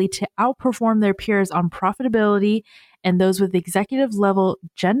likely to outperform their peers on profitability, and those with executive level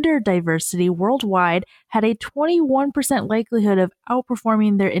gender diversity worldwide had a 21% likelihood of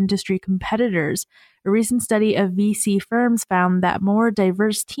outperforming their industry competitors. A recent study of VC firms found that more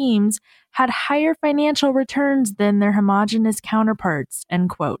diverse teams had higher financial returns than their homogenous counterparts, end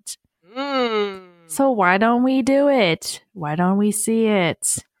quote. So why don't we do it? Why don't we see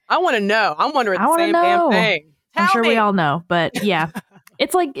it? I want to know. I'm wondering the same damn thing. I'm sure we all know, but yeah.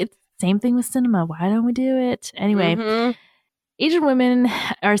 It's same thing with cinema. Why don't we do it? Anyway, Asian women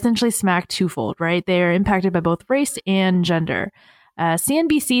are essentially smacked twofold, right? They are impacted by both race and gender.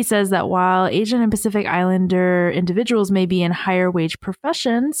 CNBC says that while Asian and Pacific Islander individuals may be in higher wage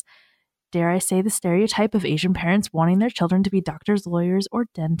professions, dare I say the stereotype of Asian parents wanting their children to be doctors, lawyers, or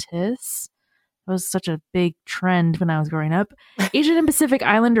dentists. That was such a big trend when I was growing up. Asian and Pacific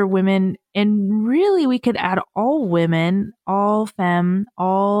Islander women, and really we could add all women, all femme,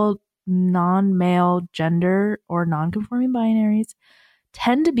 all non-male gender or non-conforming binaries,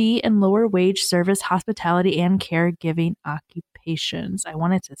 tend to be in lower wage service, hospitality, and caregiving occupations. I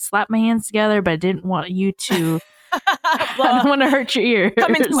wanted to slap my hands together, but I didn't want you to I don't want to hurt your ears.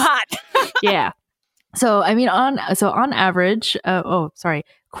 Coming too hot. Yeah. So, I mean, on average,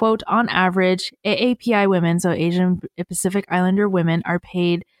 quote, on average, AAPI women, so Asian Pacific Islander women, are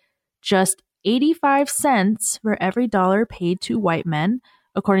paid just 85 cents for every dollar paid to white men,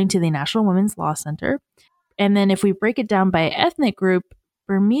 according to the National Women's Law Center. And then if we break it down by ethnic group,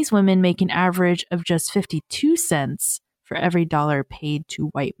 Burmese women make an average of just 52 cents for every dollar paid to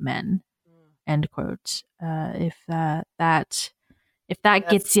white men, end quote. If that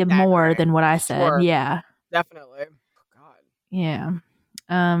gets you more than what I said. Sure. Yeah. Definitely. God. Yeah.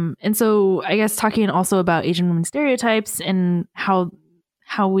 And so I guess talking also about Asian women stereotypes and how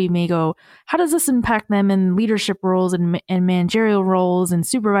we may go, how does this impact them in leadership roles and managerial roles and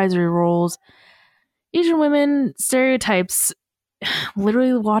supervisory roles? Asian women stereotypes,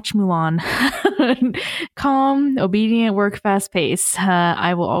 literally watch Mulan. Calm, obedient, work fast pace.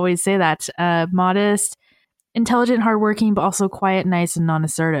 I will always say that. Modest, intelligent, hardworking, but also quiet, nice, and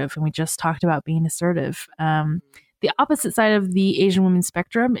non-assertive. And we just talked about being assertive. The opposite side of the Asian women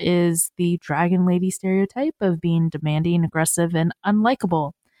spectrum is the dragon lady stereotype of being demanding, aggressive, and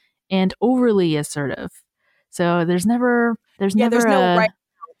unlikable, and overly assertive. So there's never no right.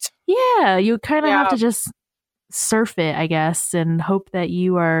 Yeah, you kind of have to just surf it, I guess, and hope that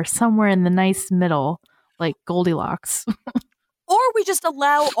you are somewhere in the nice middle, like Goldilocks. Or we just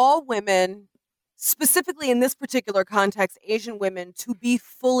allow all women specifically in this particular context, Asian women to be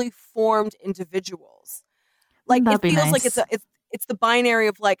fully formed individuals. Like That'd it feels nice. like it's the binary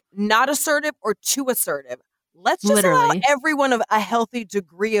of like not assertive or too assertive. Let's just Literally. allow everyone of a healthy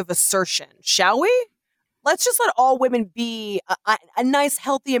degree of assertion, shall we? Let's just let all women be a nice,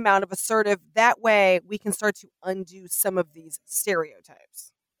 healthy amount of assertive. That way we can start to undo some of these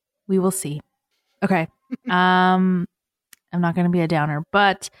stereotypes. We will see. Okay. I'm not going to be a downer,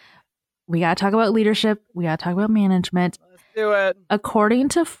 but we got to talk about leadership. We got to talk about management. Let's do it. According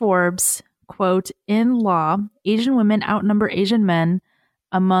to Forbes, quote, in law, Asian women outnumber Asian men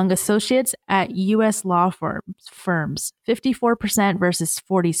among associates at U.S. law firms, 54% versus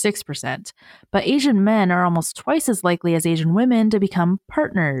 46%. But Asian men are almost twice as likely as Asian women to become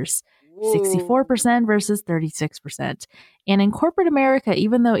partners, 64% versus 36%. And in corporate America,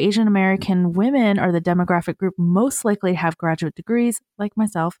 even though Asian American women are the demographic group most likely to have graduate degrees, like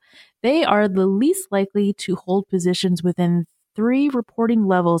myself, they are the least likely to hold positions within 3 reporting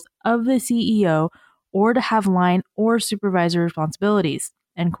levels of the CEO or to have line or supervisor responsibilities,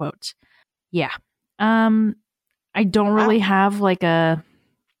 end quote. Yeah. I don't really have like a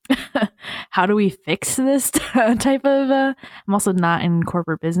how do we fix this type of I'm also not in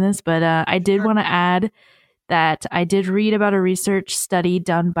corporate business, but I did want to add that I did read about a research study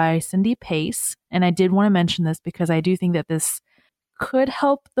done by Cindy Pace, and I did want to mention this because I do think that this could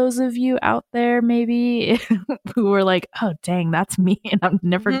help those of you out there maybe who are like, oh dang, that's me and I'm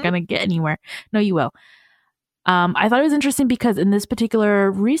never gonna get anywhere. No, you will. I thought it was interesting because in this particular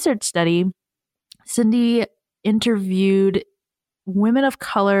research study, Cindy interviewed women of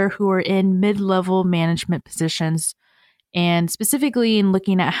color who are in mid-level management positions, and specifically in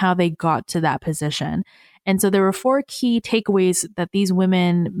looking at how they got to that position. And so there were 4 key takeaways that these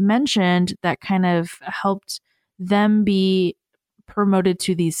women mentioned that kind of helped them be promoted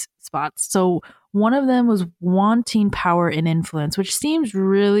to these spots. So one of them was wanting power and influence, which seems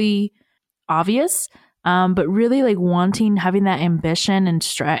really obvious, but really like wanting, having that ambition and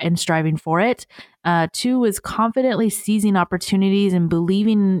striving for it. 2 was confidently seizing opportunities and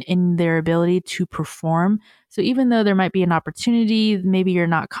believing in their ability to perform. So even though there might be an opportunity, maybe you're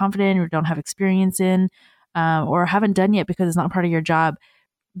not confident or don't have experience in, or haven't done yet because it's not part of your job,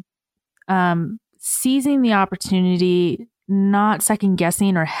 seizing the opportunity, not second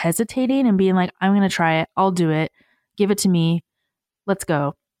guessing or hesitating and being like, I'm going to try it. I'll do it. Give it to me. Let's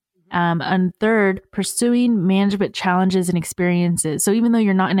go. And 3rd, pursuing management challenges and experiences. So even though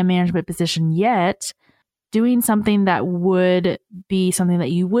you're not in a management position yet, doing something that would be something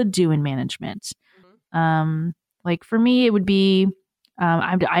that you would do in management. Like for me, it would be,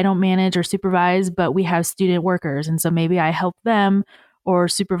 I don't manage or supervise, but we have student workers. And so maybe I help them or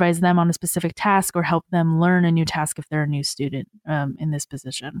supervise them on a specific task or help them learn a new task if they're a new student in this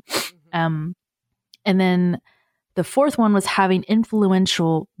position. And then the 4th one was having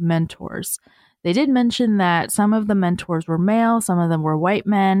influential mentors. They did mention that some of the mentors were male, some of them were white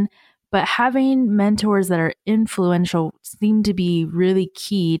men, but having mentors that are influential seemed to be really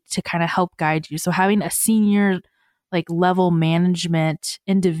key to kind of help guide you. So having a senior like level management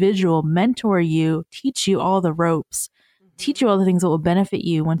individual mentor you, teach you all the ropes, teach you all the things that will benefit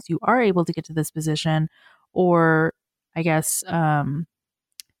you once you are able to get to this position, or I guess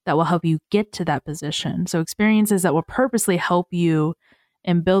that will help you get to that position. So experiences that will purposely help you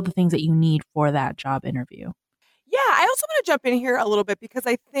and build the things that you need for that job interview. Yeah, I also want to jump in here a little bit because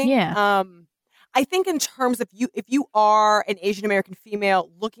I think I think in terms of if you are an Asian American female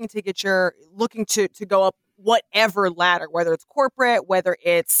looking to go up whatever ladder, whether it's corporate, whether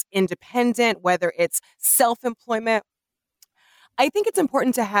it's independent, whether it's self-employment, I think it's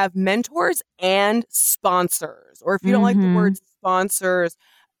important to have mentors and sponsors. Or if you don't like the word sponsors,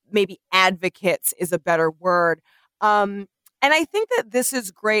 maybe advocates is a better word. And I think that this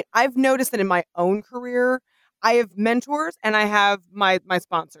is great. I've noticed that in my own career, I have mentors and I have my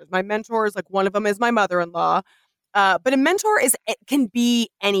sponsors. My mentors, like one of them is my mother-in-law. But a mentor it can be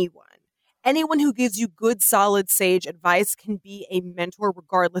anyone. Anyone who gives you good, solid, sage advice can be a mentor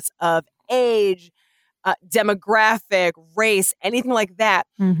regardless of age, demographic, race, anything like that.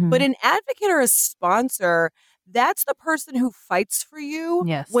 But an advocate or a sponsor, that's the person who fights for you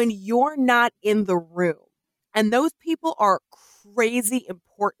when you're not in the room. And those people are crazy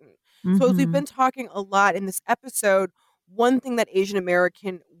important. So as we've been talking a lot in this episode, one thing that Asian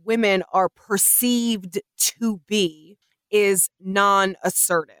American women are perceived to be is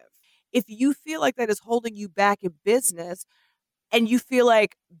non-assertive. If you feel like that is holding you back in business and you feel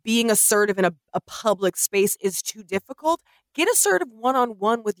like being assertive in a public space is too difficult, get assertive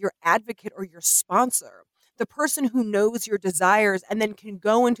one-on-one with your advocate or your sponsor. the person who knows your desires and then can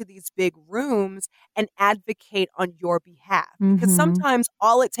go into these big rooms and advocate on your behalf. Because sometimes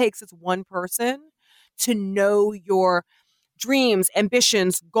all it takes is one person to know your dreams,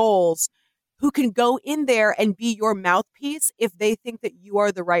 ambitions, goals, who can go in there and be your mouthpiece if they think that you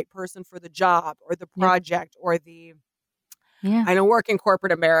are the right person for the job or the project or the, I don't work in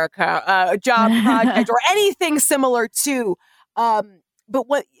corporate America, job project or anything similar to. But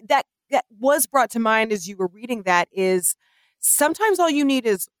what that was brought to mind as you were reading that is sometimes all you need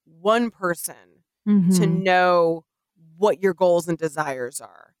is one person to know what your goals and desires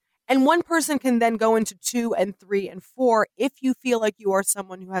are. And one person can then go into 2 and 3 and 4 if you feel like you are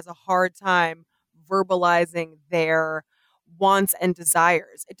someone who has a hard time verbalizing their wants and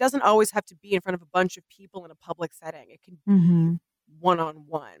desires. It doesn't always have to be in front of a bunch of people in a public setting. It can be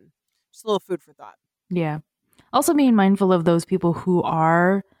one-on-one. Just a little food for thought. Yeah. Also being mindful of those people who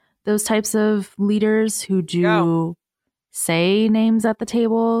are those types of leaders who do say names at the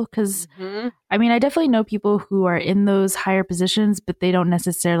table. Because, I mean, I definitely know people who are in those higher positions, but they don't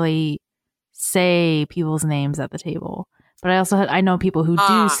necessarily say people's names at the table. But I know people who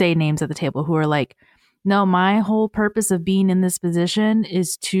do say names at the table who are like, no, my whole purpose of being in this position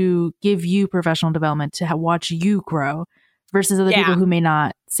is to give you professional development, to watch you grow, versus other people who may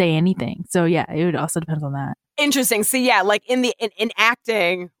not say anything. So yeah, it would also depend on that. Interesting. So yeah, like in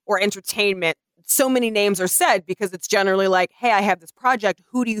acting or entertainment, so many names are said because it's generally like, hey, I have this project.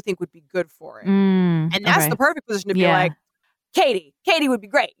 Who do you think would be good for it? And that's the perfect position to be like, Katie would be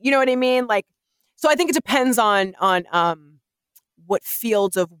great. You know what I mean? Like, so I think it depends on what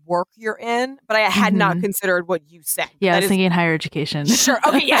fields of work you're in, but I had not considered what you said. Yeah, I was thinking higher education. Sure.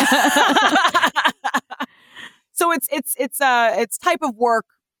 Okay. Yeah. So it's type of work.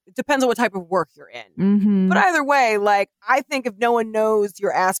 It depends on what type of work you're in. But either way, like, I think if no one knows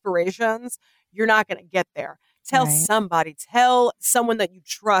your aspirations, you're not going to get there. Tell somebody, tell someone that you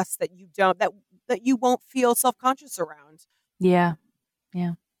trust, that you won't feel self-conscious around. Yeah.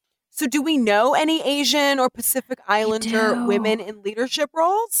 Yeah. So do we know any Asian or Pacific Islander women in leadership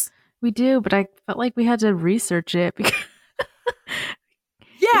roles? We do, but I felt like we had to research it because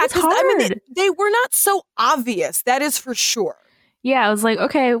yeah, because I mean, they were not so obvious. That is for sure. Yeah, I was like,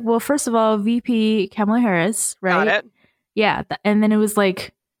 okay, well, first of all, VP Kamala Harris, right? Got it. Yeah, and then it was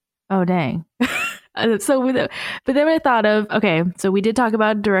like, oh dang. But then I thought of, okay, so we did talk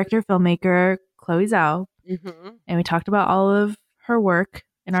about director filmmaker Chloe Zhao, and we talked about all of her work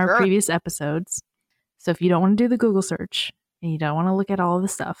in our previous episodes. So if you don't want to do the Google search and you don't want to look at all of the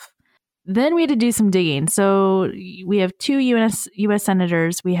stuff, then we had to do some digging. So we have 2 U.S.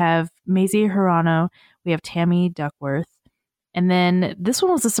 senators. We have Mazie Hirono. We have Tammy Duckworth. And then this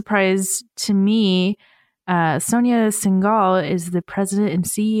one was a surprise to me. Sonia Singhal is the president and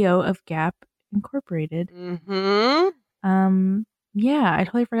CEO of Gap Incorporated. Yeah, I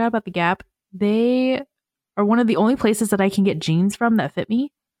totally forgot about the Gap. They are one of the only places that I can get jeans from that fit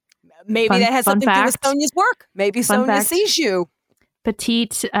me. Maybe that has something to do with Sonia's work. Maybe Sonia sees you.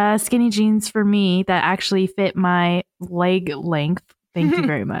 Petite, skinny jeans for me that actually fit my leg length. Thank you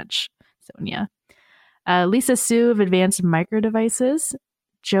very much, Sonia. Lisa Su of Advanced Micro Devices.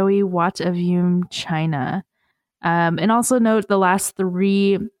 Joey Watt of Yum China. And also note the last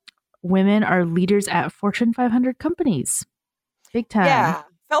 3 women are leaders at Fortune 500 companies. Big time. Yeah.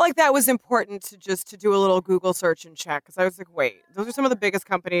 Felt like that was important to do a little Google search and check, because I was like, wait, those are some of the biggest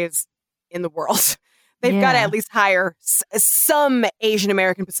companies in the world. They've got to at least hire some Asian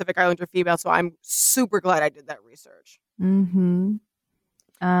American Pacific Islander female. So I'm super glad I did that research. Go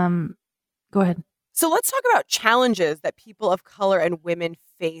ahead. So let's talk about challenges that people of color and women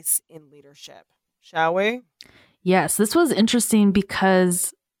face in leadership, shall we? Yes, this was interesting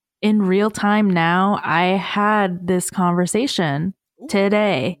because in real time now, I had this conversation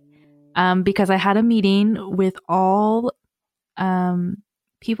today because I had a meeting with all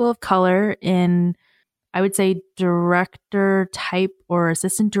people of color in, I would say, director type or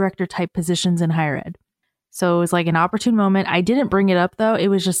assistant director type positions in higher ed. So it was like an opportune moment. I didn't bring it up though. It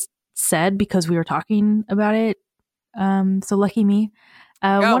was just said because we were talking about it. So lucky me.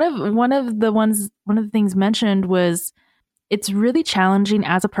 One of the things mentioned was it's really challenging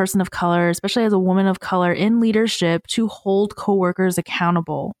as a person of color, especially as a woman of color in leadership, to hold coworkers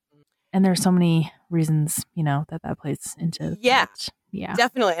accountable. And there's so many reasons, that plays into that. Yeah,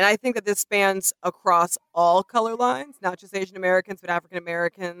 definitely. And I think that this spans across all color lines, not just Asian Americans, but African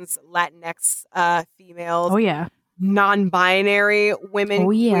Americans, Latinx females. Oh, yeah. Non-binary women,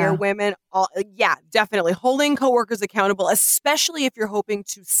 queer women. Definitely. Holding coworkers accountable, especially if you're hoping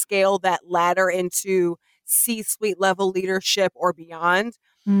to scale that ladder into C-suite level leadership or beyond.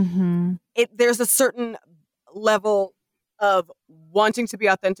 There's a certain level of wanting to be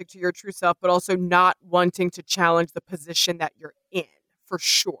authentic to your true self, but also not wanting to challenge the position that you're in, for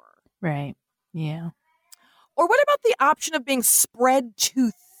sure. Right. Yeah. Or what about the option of being spread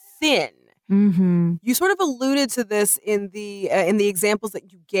too thin? Mm-hmm. You sort of alluded to this in the examples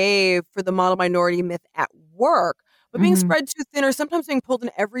that you gave for the model minority myth at work, but being spread too thin or sometimes being pulled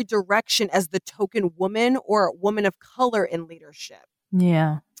in every direction as the token woman or woman of color in leadership.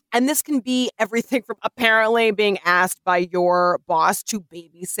 Yeah. And this can be everything from apparently being asked by your boss to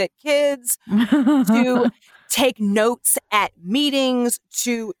babysit kids, to take notes at meetings,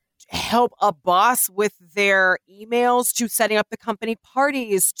 to help a boss with their emails, to setting up the company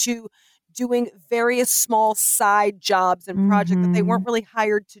parties, to doing various small side jobs and projects that they weren't really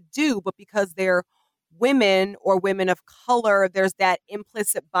hired to do, but because they're women or women of color, there's that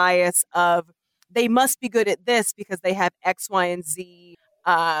implicit bias of they must be good at this because they have X, Y, and Z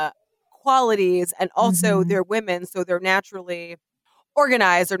qualities, and also they're women, so they're naturally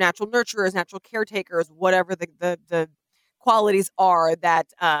organized, they're natural nurturers, natural caretakers, whatever the qualities are that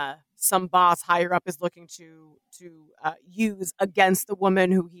some boss higher up is looking to use against the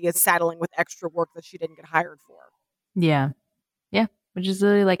woman who he is saddling with extra work that she didn't get hired for. Yeah. Yeah. Which is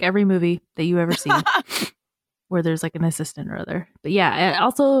really like every movie that you ever see where there's like an assistant or other. But yeah,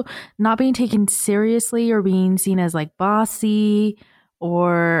 also not being taken seriously or being seen as like bossy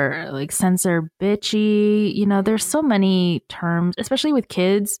or like censor bitchy. You know, there's so many terms, especially with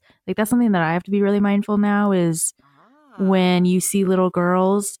kids. Like that's something that I have to be really mindful now is when you see little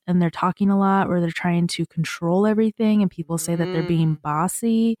girls and they're talking a lot or they're trying to control everything and people say that they're being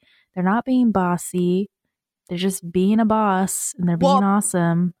bossy. They're not being bossy. They're just being a boss and they're being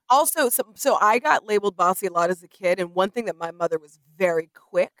awesome. Also, so I got labeled bossy a lot as a kid. And one thing that my mother was very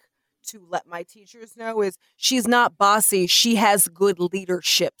quick to let my teachers know is she's not bossy. She has good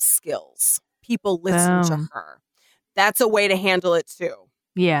leadership skills. People listen to her. That's a way to handle it too.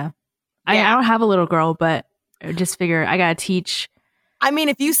 Yeah. I don't have a little girl, but I just figure I got to teach. I mean,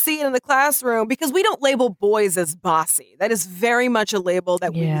 if you see it in the classroom, because we don't label boys as bossy. That is very much a label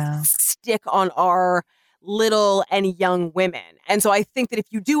that we stick on our little and young women. And so I think that if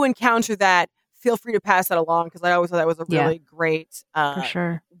you do encounter that, feel free to pass that along, because I always thought that was a really great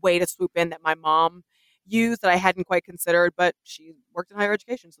way to swoop in that my mom used that I hadn't quite considered, but she worked in higher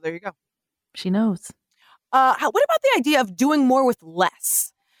education. So there you go. She knows. What about the idea of doing more with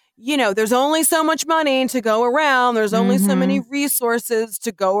less? You know, there's only so much money to go around. There's only so many resources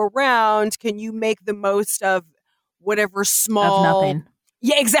to go around. Can you make the most of whatever small... Of nothing.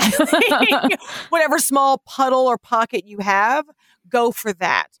 Yeah, exactly. Whatever small puddle or pocket you have, go for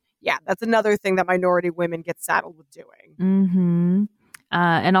that. Yeah, that's another thing that minority women get saddled with doing.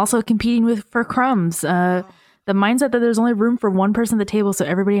 And also competing for crumbs. The mindset that there's only room for one person at the table, so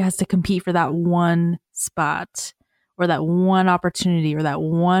everybody has to compete for that one spot or that one opportunity or that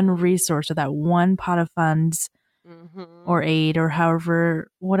one resource or that one pot of funds or aid or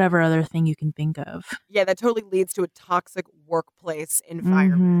whatever other thing you can think of. Yeah, that totally leads to a toxic workplace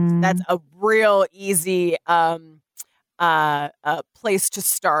environment. That's a real easy place to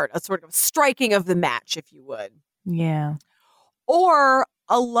start, a sort of striking of the match, if you would. Yeah. Or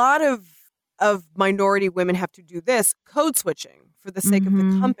a lot of minority women have to do this, code switching for the sake of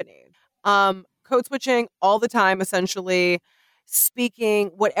the company. Code switching all the time, essentially speaking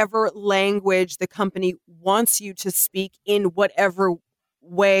whatever language the company wants you to speak in whatever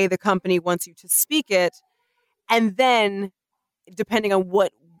way the company wants you to speak it. And then, depending on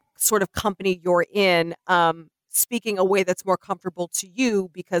what sort of company you're in, speaking a way that's more comfortable to you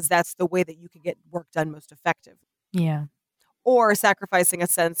because that's the way that you can get work done most effectively. Yeah. Or sacrificing a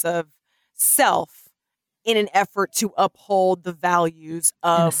sense of self in an effort to uphold the values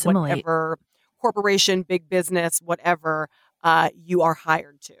of whatever corporation, big business, whatever you are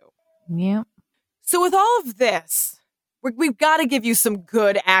hired to. Yeah. So with all of this, we've got to give you some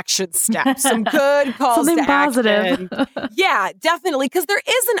good action steps, some good calls Something to positive. action. Yeah, definitely, because there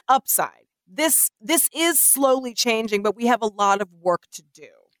is an upside. This is slowly changing, but we have a lot of work to do.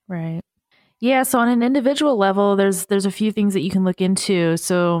 Right. Yeah. So on an individual level, there's a few things that you can look into.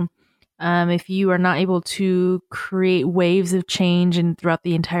 So if you are not able to create waves of change and throughout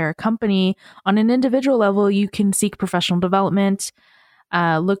the entire company, on an individual level, you can seek professional development,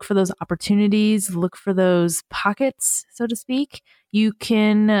 look for those opportunities, look for those pockets, so to speak. You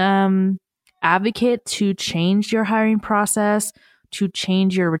can advocate to change your hiring process, to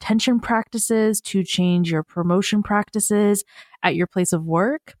change your retention practices, to change your promotion practices at your place of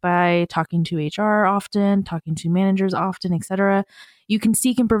work by talking to HR often, talking to managers often, etc. You can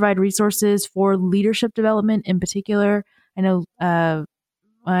seek and provide resources for leadership development in particular. I know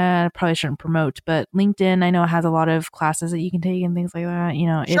I probably shouldn't promote, but LinkedIn, I know, has a lot of classes that you can take and things like that.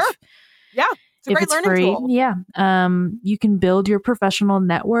 Sure. It's a great learning free, tool. Yeah. You can build your professional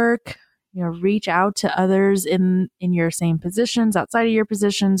network, reach out to others in your same positions, outside of your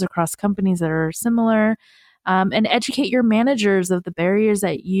positions, across companies that are similar, and educate your managers of the barriers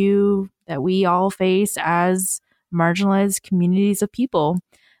that we all face as marginalized communities of people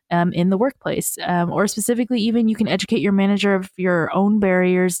in the workplace. Or specifically, even you can educate your manager of your own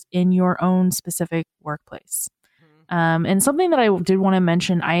barriers in your own specific workplace. And something that I did want to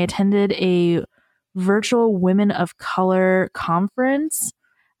mention, I attended a virtual Women of Color conference,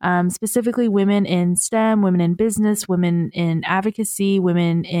 specifically women in STEM, women in business, women in advocacy,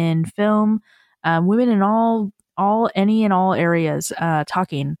 women in film, women in any and all areas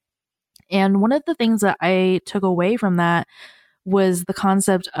talking. And one of the things that I took away from that was the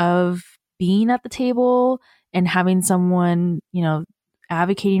concept of being at the table and having someone,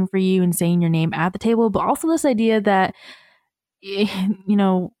 advocating for you and saying your name at the table, but also this idea that,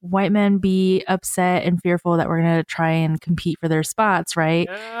 white men be upset and fearful that we're going to try and compete for their spots, right?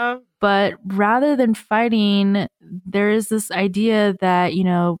 Yeah. But rather than fighting, there is this idea that,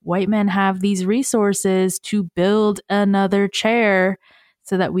 white men have these resources to build another chair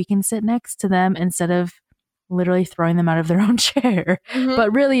so that we can sit next to them instead of literally throwing them out of their own chair. Mm-hmm.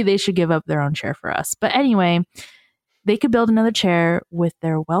 But really, they should give up their own chair for us. But anyway, they could build another chair with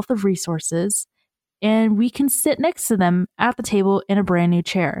their wealth of resources, and we can sit next to them at the table in a brand new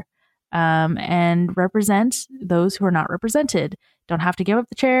chair and represent those who are not represented. Don't have to give up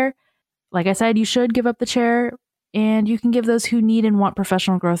the chair. Like I said, you should give up the chair, and you can give those who need and want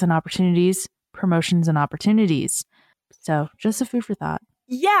professional growth and opportunities, promotions and opportunities. So just a food for thought.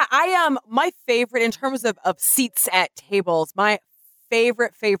 Yeah, my favorite in terms of seats at tables, my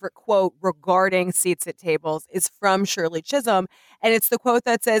favorite quote regarding seats at tables is from Shirley Chisholm. And it's the quote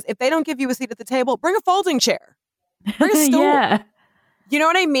that says, if they don't give you a seat at the table, bring a folding chair. Bring a stool. Yeah. You know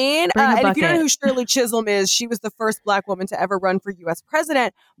what I mean? And if you don't know who bucket. Shirley Chisholm is, she was the first Black woman to ever run for U.S.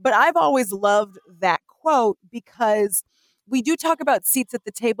 president. But I've always loved that quote because we do talk about seats at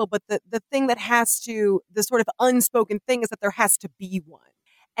the table, but the thing that the sort of unspoken thing is that there has to be one.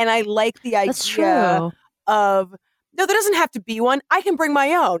 And I like the idea of, no, there doesn't have to be one. I can bring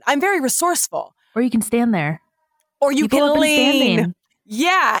my own. I'm very resourceful. Or you can stand there. Or you People can lean. Standing.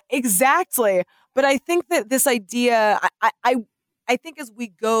 Yeah, exactly. But I think that this idea, I think as we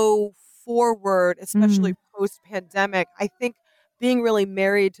go forward, especially post-pandemic, I think being really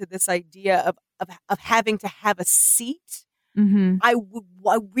married to this idea of having to have a seat, I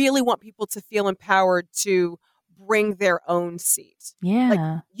really want people to feel empowered to bring their own seat. Yeah.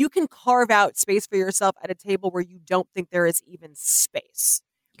 Like you can carve out space for yourself at a table where you don't think there is even space.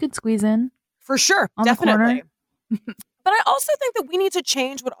 You could squeeze in. For sure. Definitely. But I also think that we need to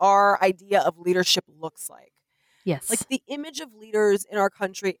change what our idea of leadership looks like. Yes. Like the image of leaders in our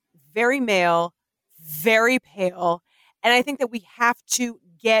country, very male, very pale. And I think that we've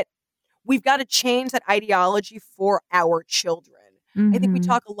got to change that ideology for our children. I think we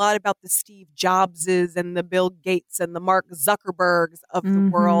talk a lot about the Steve Jobses and the Bill Gates and the Mark Zuckerbergs of the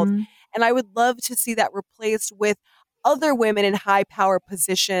world. And I would love to see that replaced with other women in high power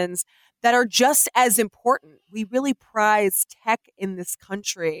positions that are just as important. We really prize tech in this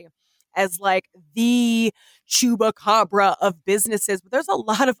country as like the chupacabra of businesses. But there's a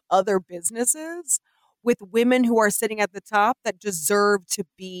lot of other businesses with women who are sitting at the top that deserve to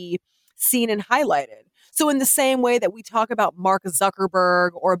be seen and highlighted. So in the same way that we talk about Mark Zuckerberg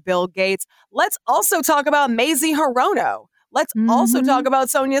or Bill Gates, let's also talk about Mazie Hirono. Let's also talk about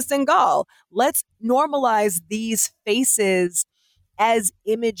Sonia Singhal. Let's normalize these faces as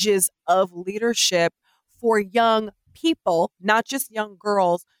images of leadership for young people, not just young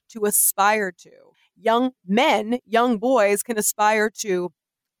girls, to aspire to. Young men, young boys can aspire to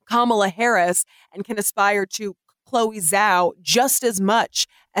Kamala Harris and can aspire to Chloe Zhao just as much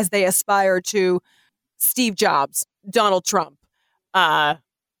as they aspire to Steve Jobs, Donald Trump,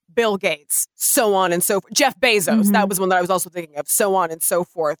 Bill Gates, so on and so forth. Jeff Bezos, that was one that I was also thinking of, so on and so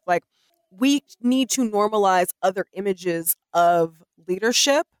forth. Like, we need to normalize other images of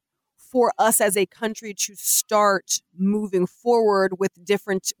leadership for us as a country to start moving forward with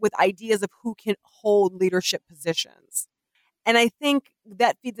ideas of who can hold leadership positions. And I think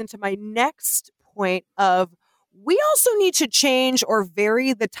that feeds into my next point of we also need to change or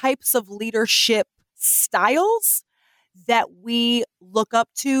vary the types of leadership styles that we look up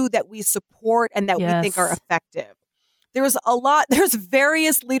to, that we support, and that we think are effective. There's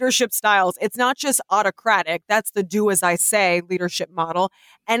various leadership styles. It's not just autocratic. That's the do as I say leadership model.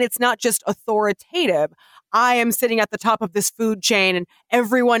 And it's not just authoritative. I am sitting at the top of this food chain and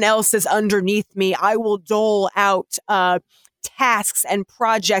everyone else is underneath me. I will dole out tasks and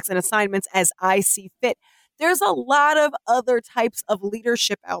projects and assignments as I see fit. There's a lot of other types of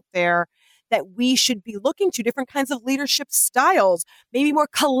leadership out there that we should be looking to, different kinds of leadership styles, maybe more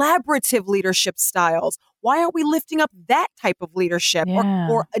collaborative leadership styles. Why aren't we lifting up that type of leadership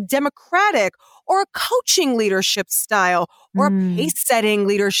or a democratic or a coaching leadership style or a pace-setting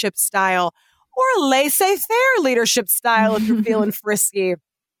leadership style or a laissez-faire leadership style if you're feeling frisky?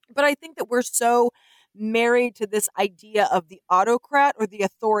 But I think that we're so married to this idea of the autocrat or the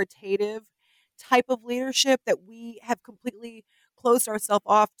authoritative type of leadership that we have completely closed ourselves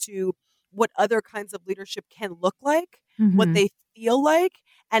off to what other kinds of leadership can look like, what they feel like,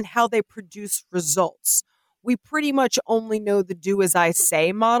 and how they produce results. We pretty much only know the do as I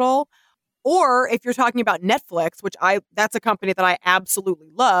say model. Or if you're talking about Netflix, which that's a company that I absolutely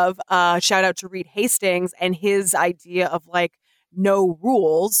love. Shout out to Reed Hastings and his idea of like no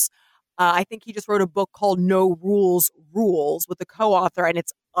rules. I think he just wrote a book called No Rules Rules with a co-author, and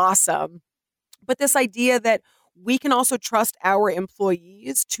it's awesome. But this idea that we can also trust our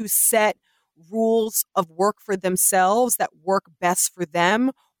employees to set rules of work for themselves that work best for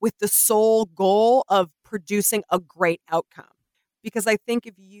them with the sole goal of producing a great outcome. Because I think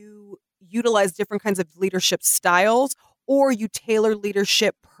if you utilize different kinds of leadership styles or you tailor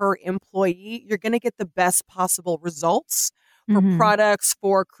leadership per employee, you're going to get the best possible results for products,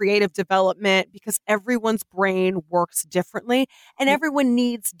 for creative development, because everyone's brain works differently and everyone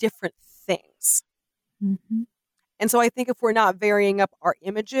needs different things. And so I think if we're not varying up our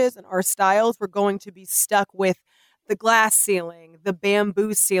images and our styles, we're going to be stuck with the glass ceiling, the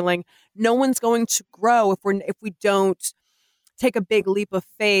bamboo ceiling. No one's going to grow if we don't take a big leap of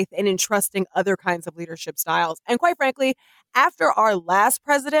faith in entrusting other kinds of leadership styles. And quite frankly, after our last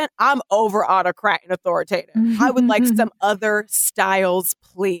president, I'm over autocrat and authoritative. I would like some other styles,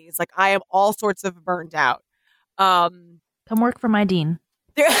 please. Like I am all sorts of burned out. Come work for my dean.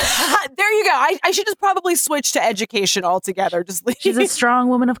 There you go. I should just probably switch to education altogether. She's a strong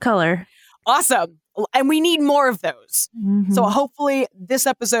woman of color. Awesome. And we need more of those. So hopefully this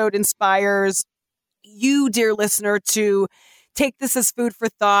episode inspires you, dear listener, to take this as food for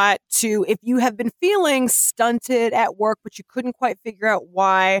thought. To if you have been feeling stunted at work, but you couldn't quite figure out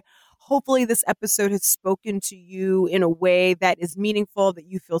why, hopefully this episode has spoken to you in a way that is meaningful, that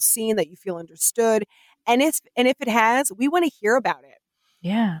you feel seen, that you feel understood. And if it has, we want to hear about it.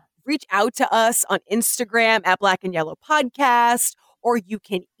 Yeah. Reach out to us on Instagram at Black and Yellow Podcast, or you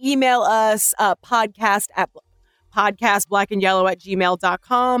can email us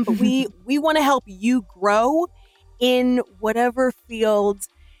podcastblackandyellow@gmail.com. But we want to help you grow in whatever field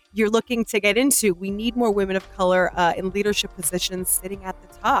you're looking to get into. We need more women of color in leadership positions sitting at the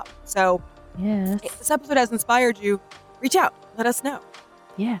top. So if this episode has inspired you, reach out. Let us know.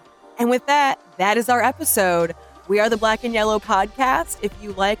 Yeah. And with that is our episode. We are the Black and Yellow Podcast. If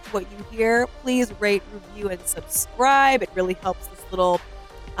you liked what you hear, please rate, review, and subscribe. It really helps this little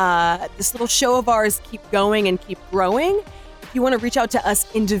show of ours keep going and keep growing. If you want to reach out to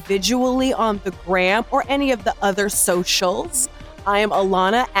us individually on the gram or any of the other socials, I am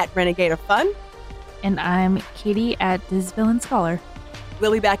Alana at Renegade of Fun. And I'm Katie at This Villain Scholar.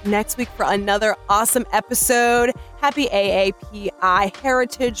 We'll be back next week for another awesome episode. Happy AAPI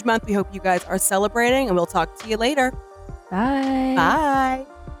Heritage Month. We hope you guys are celebrating, and we'll talk to you later. Bye. Bye.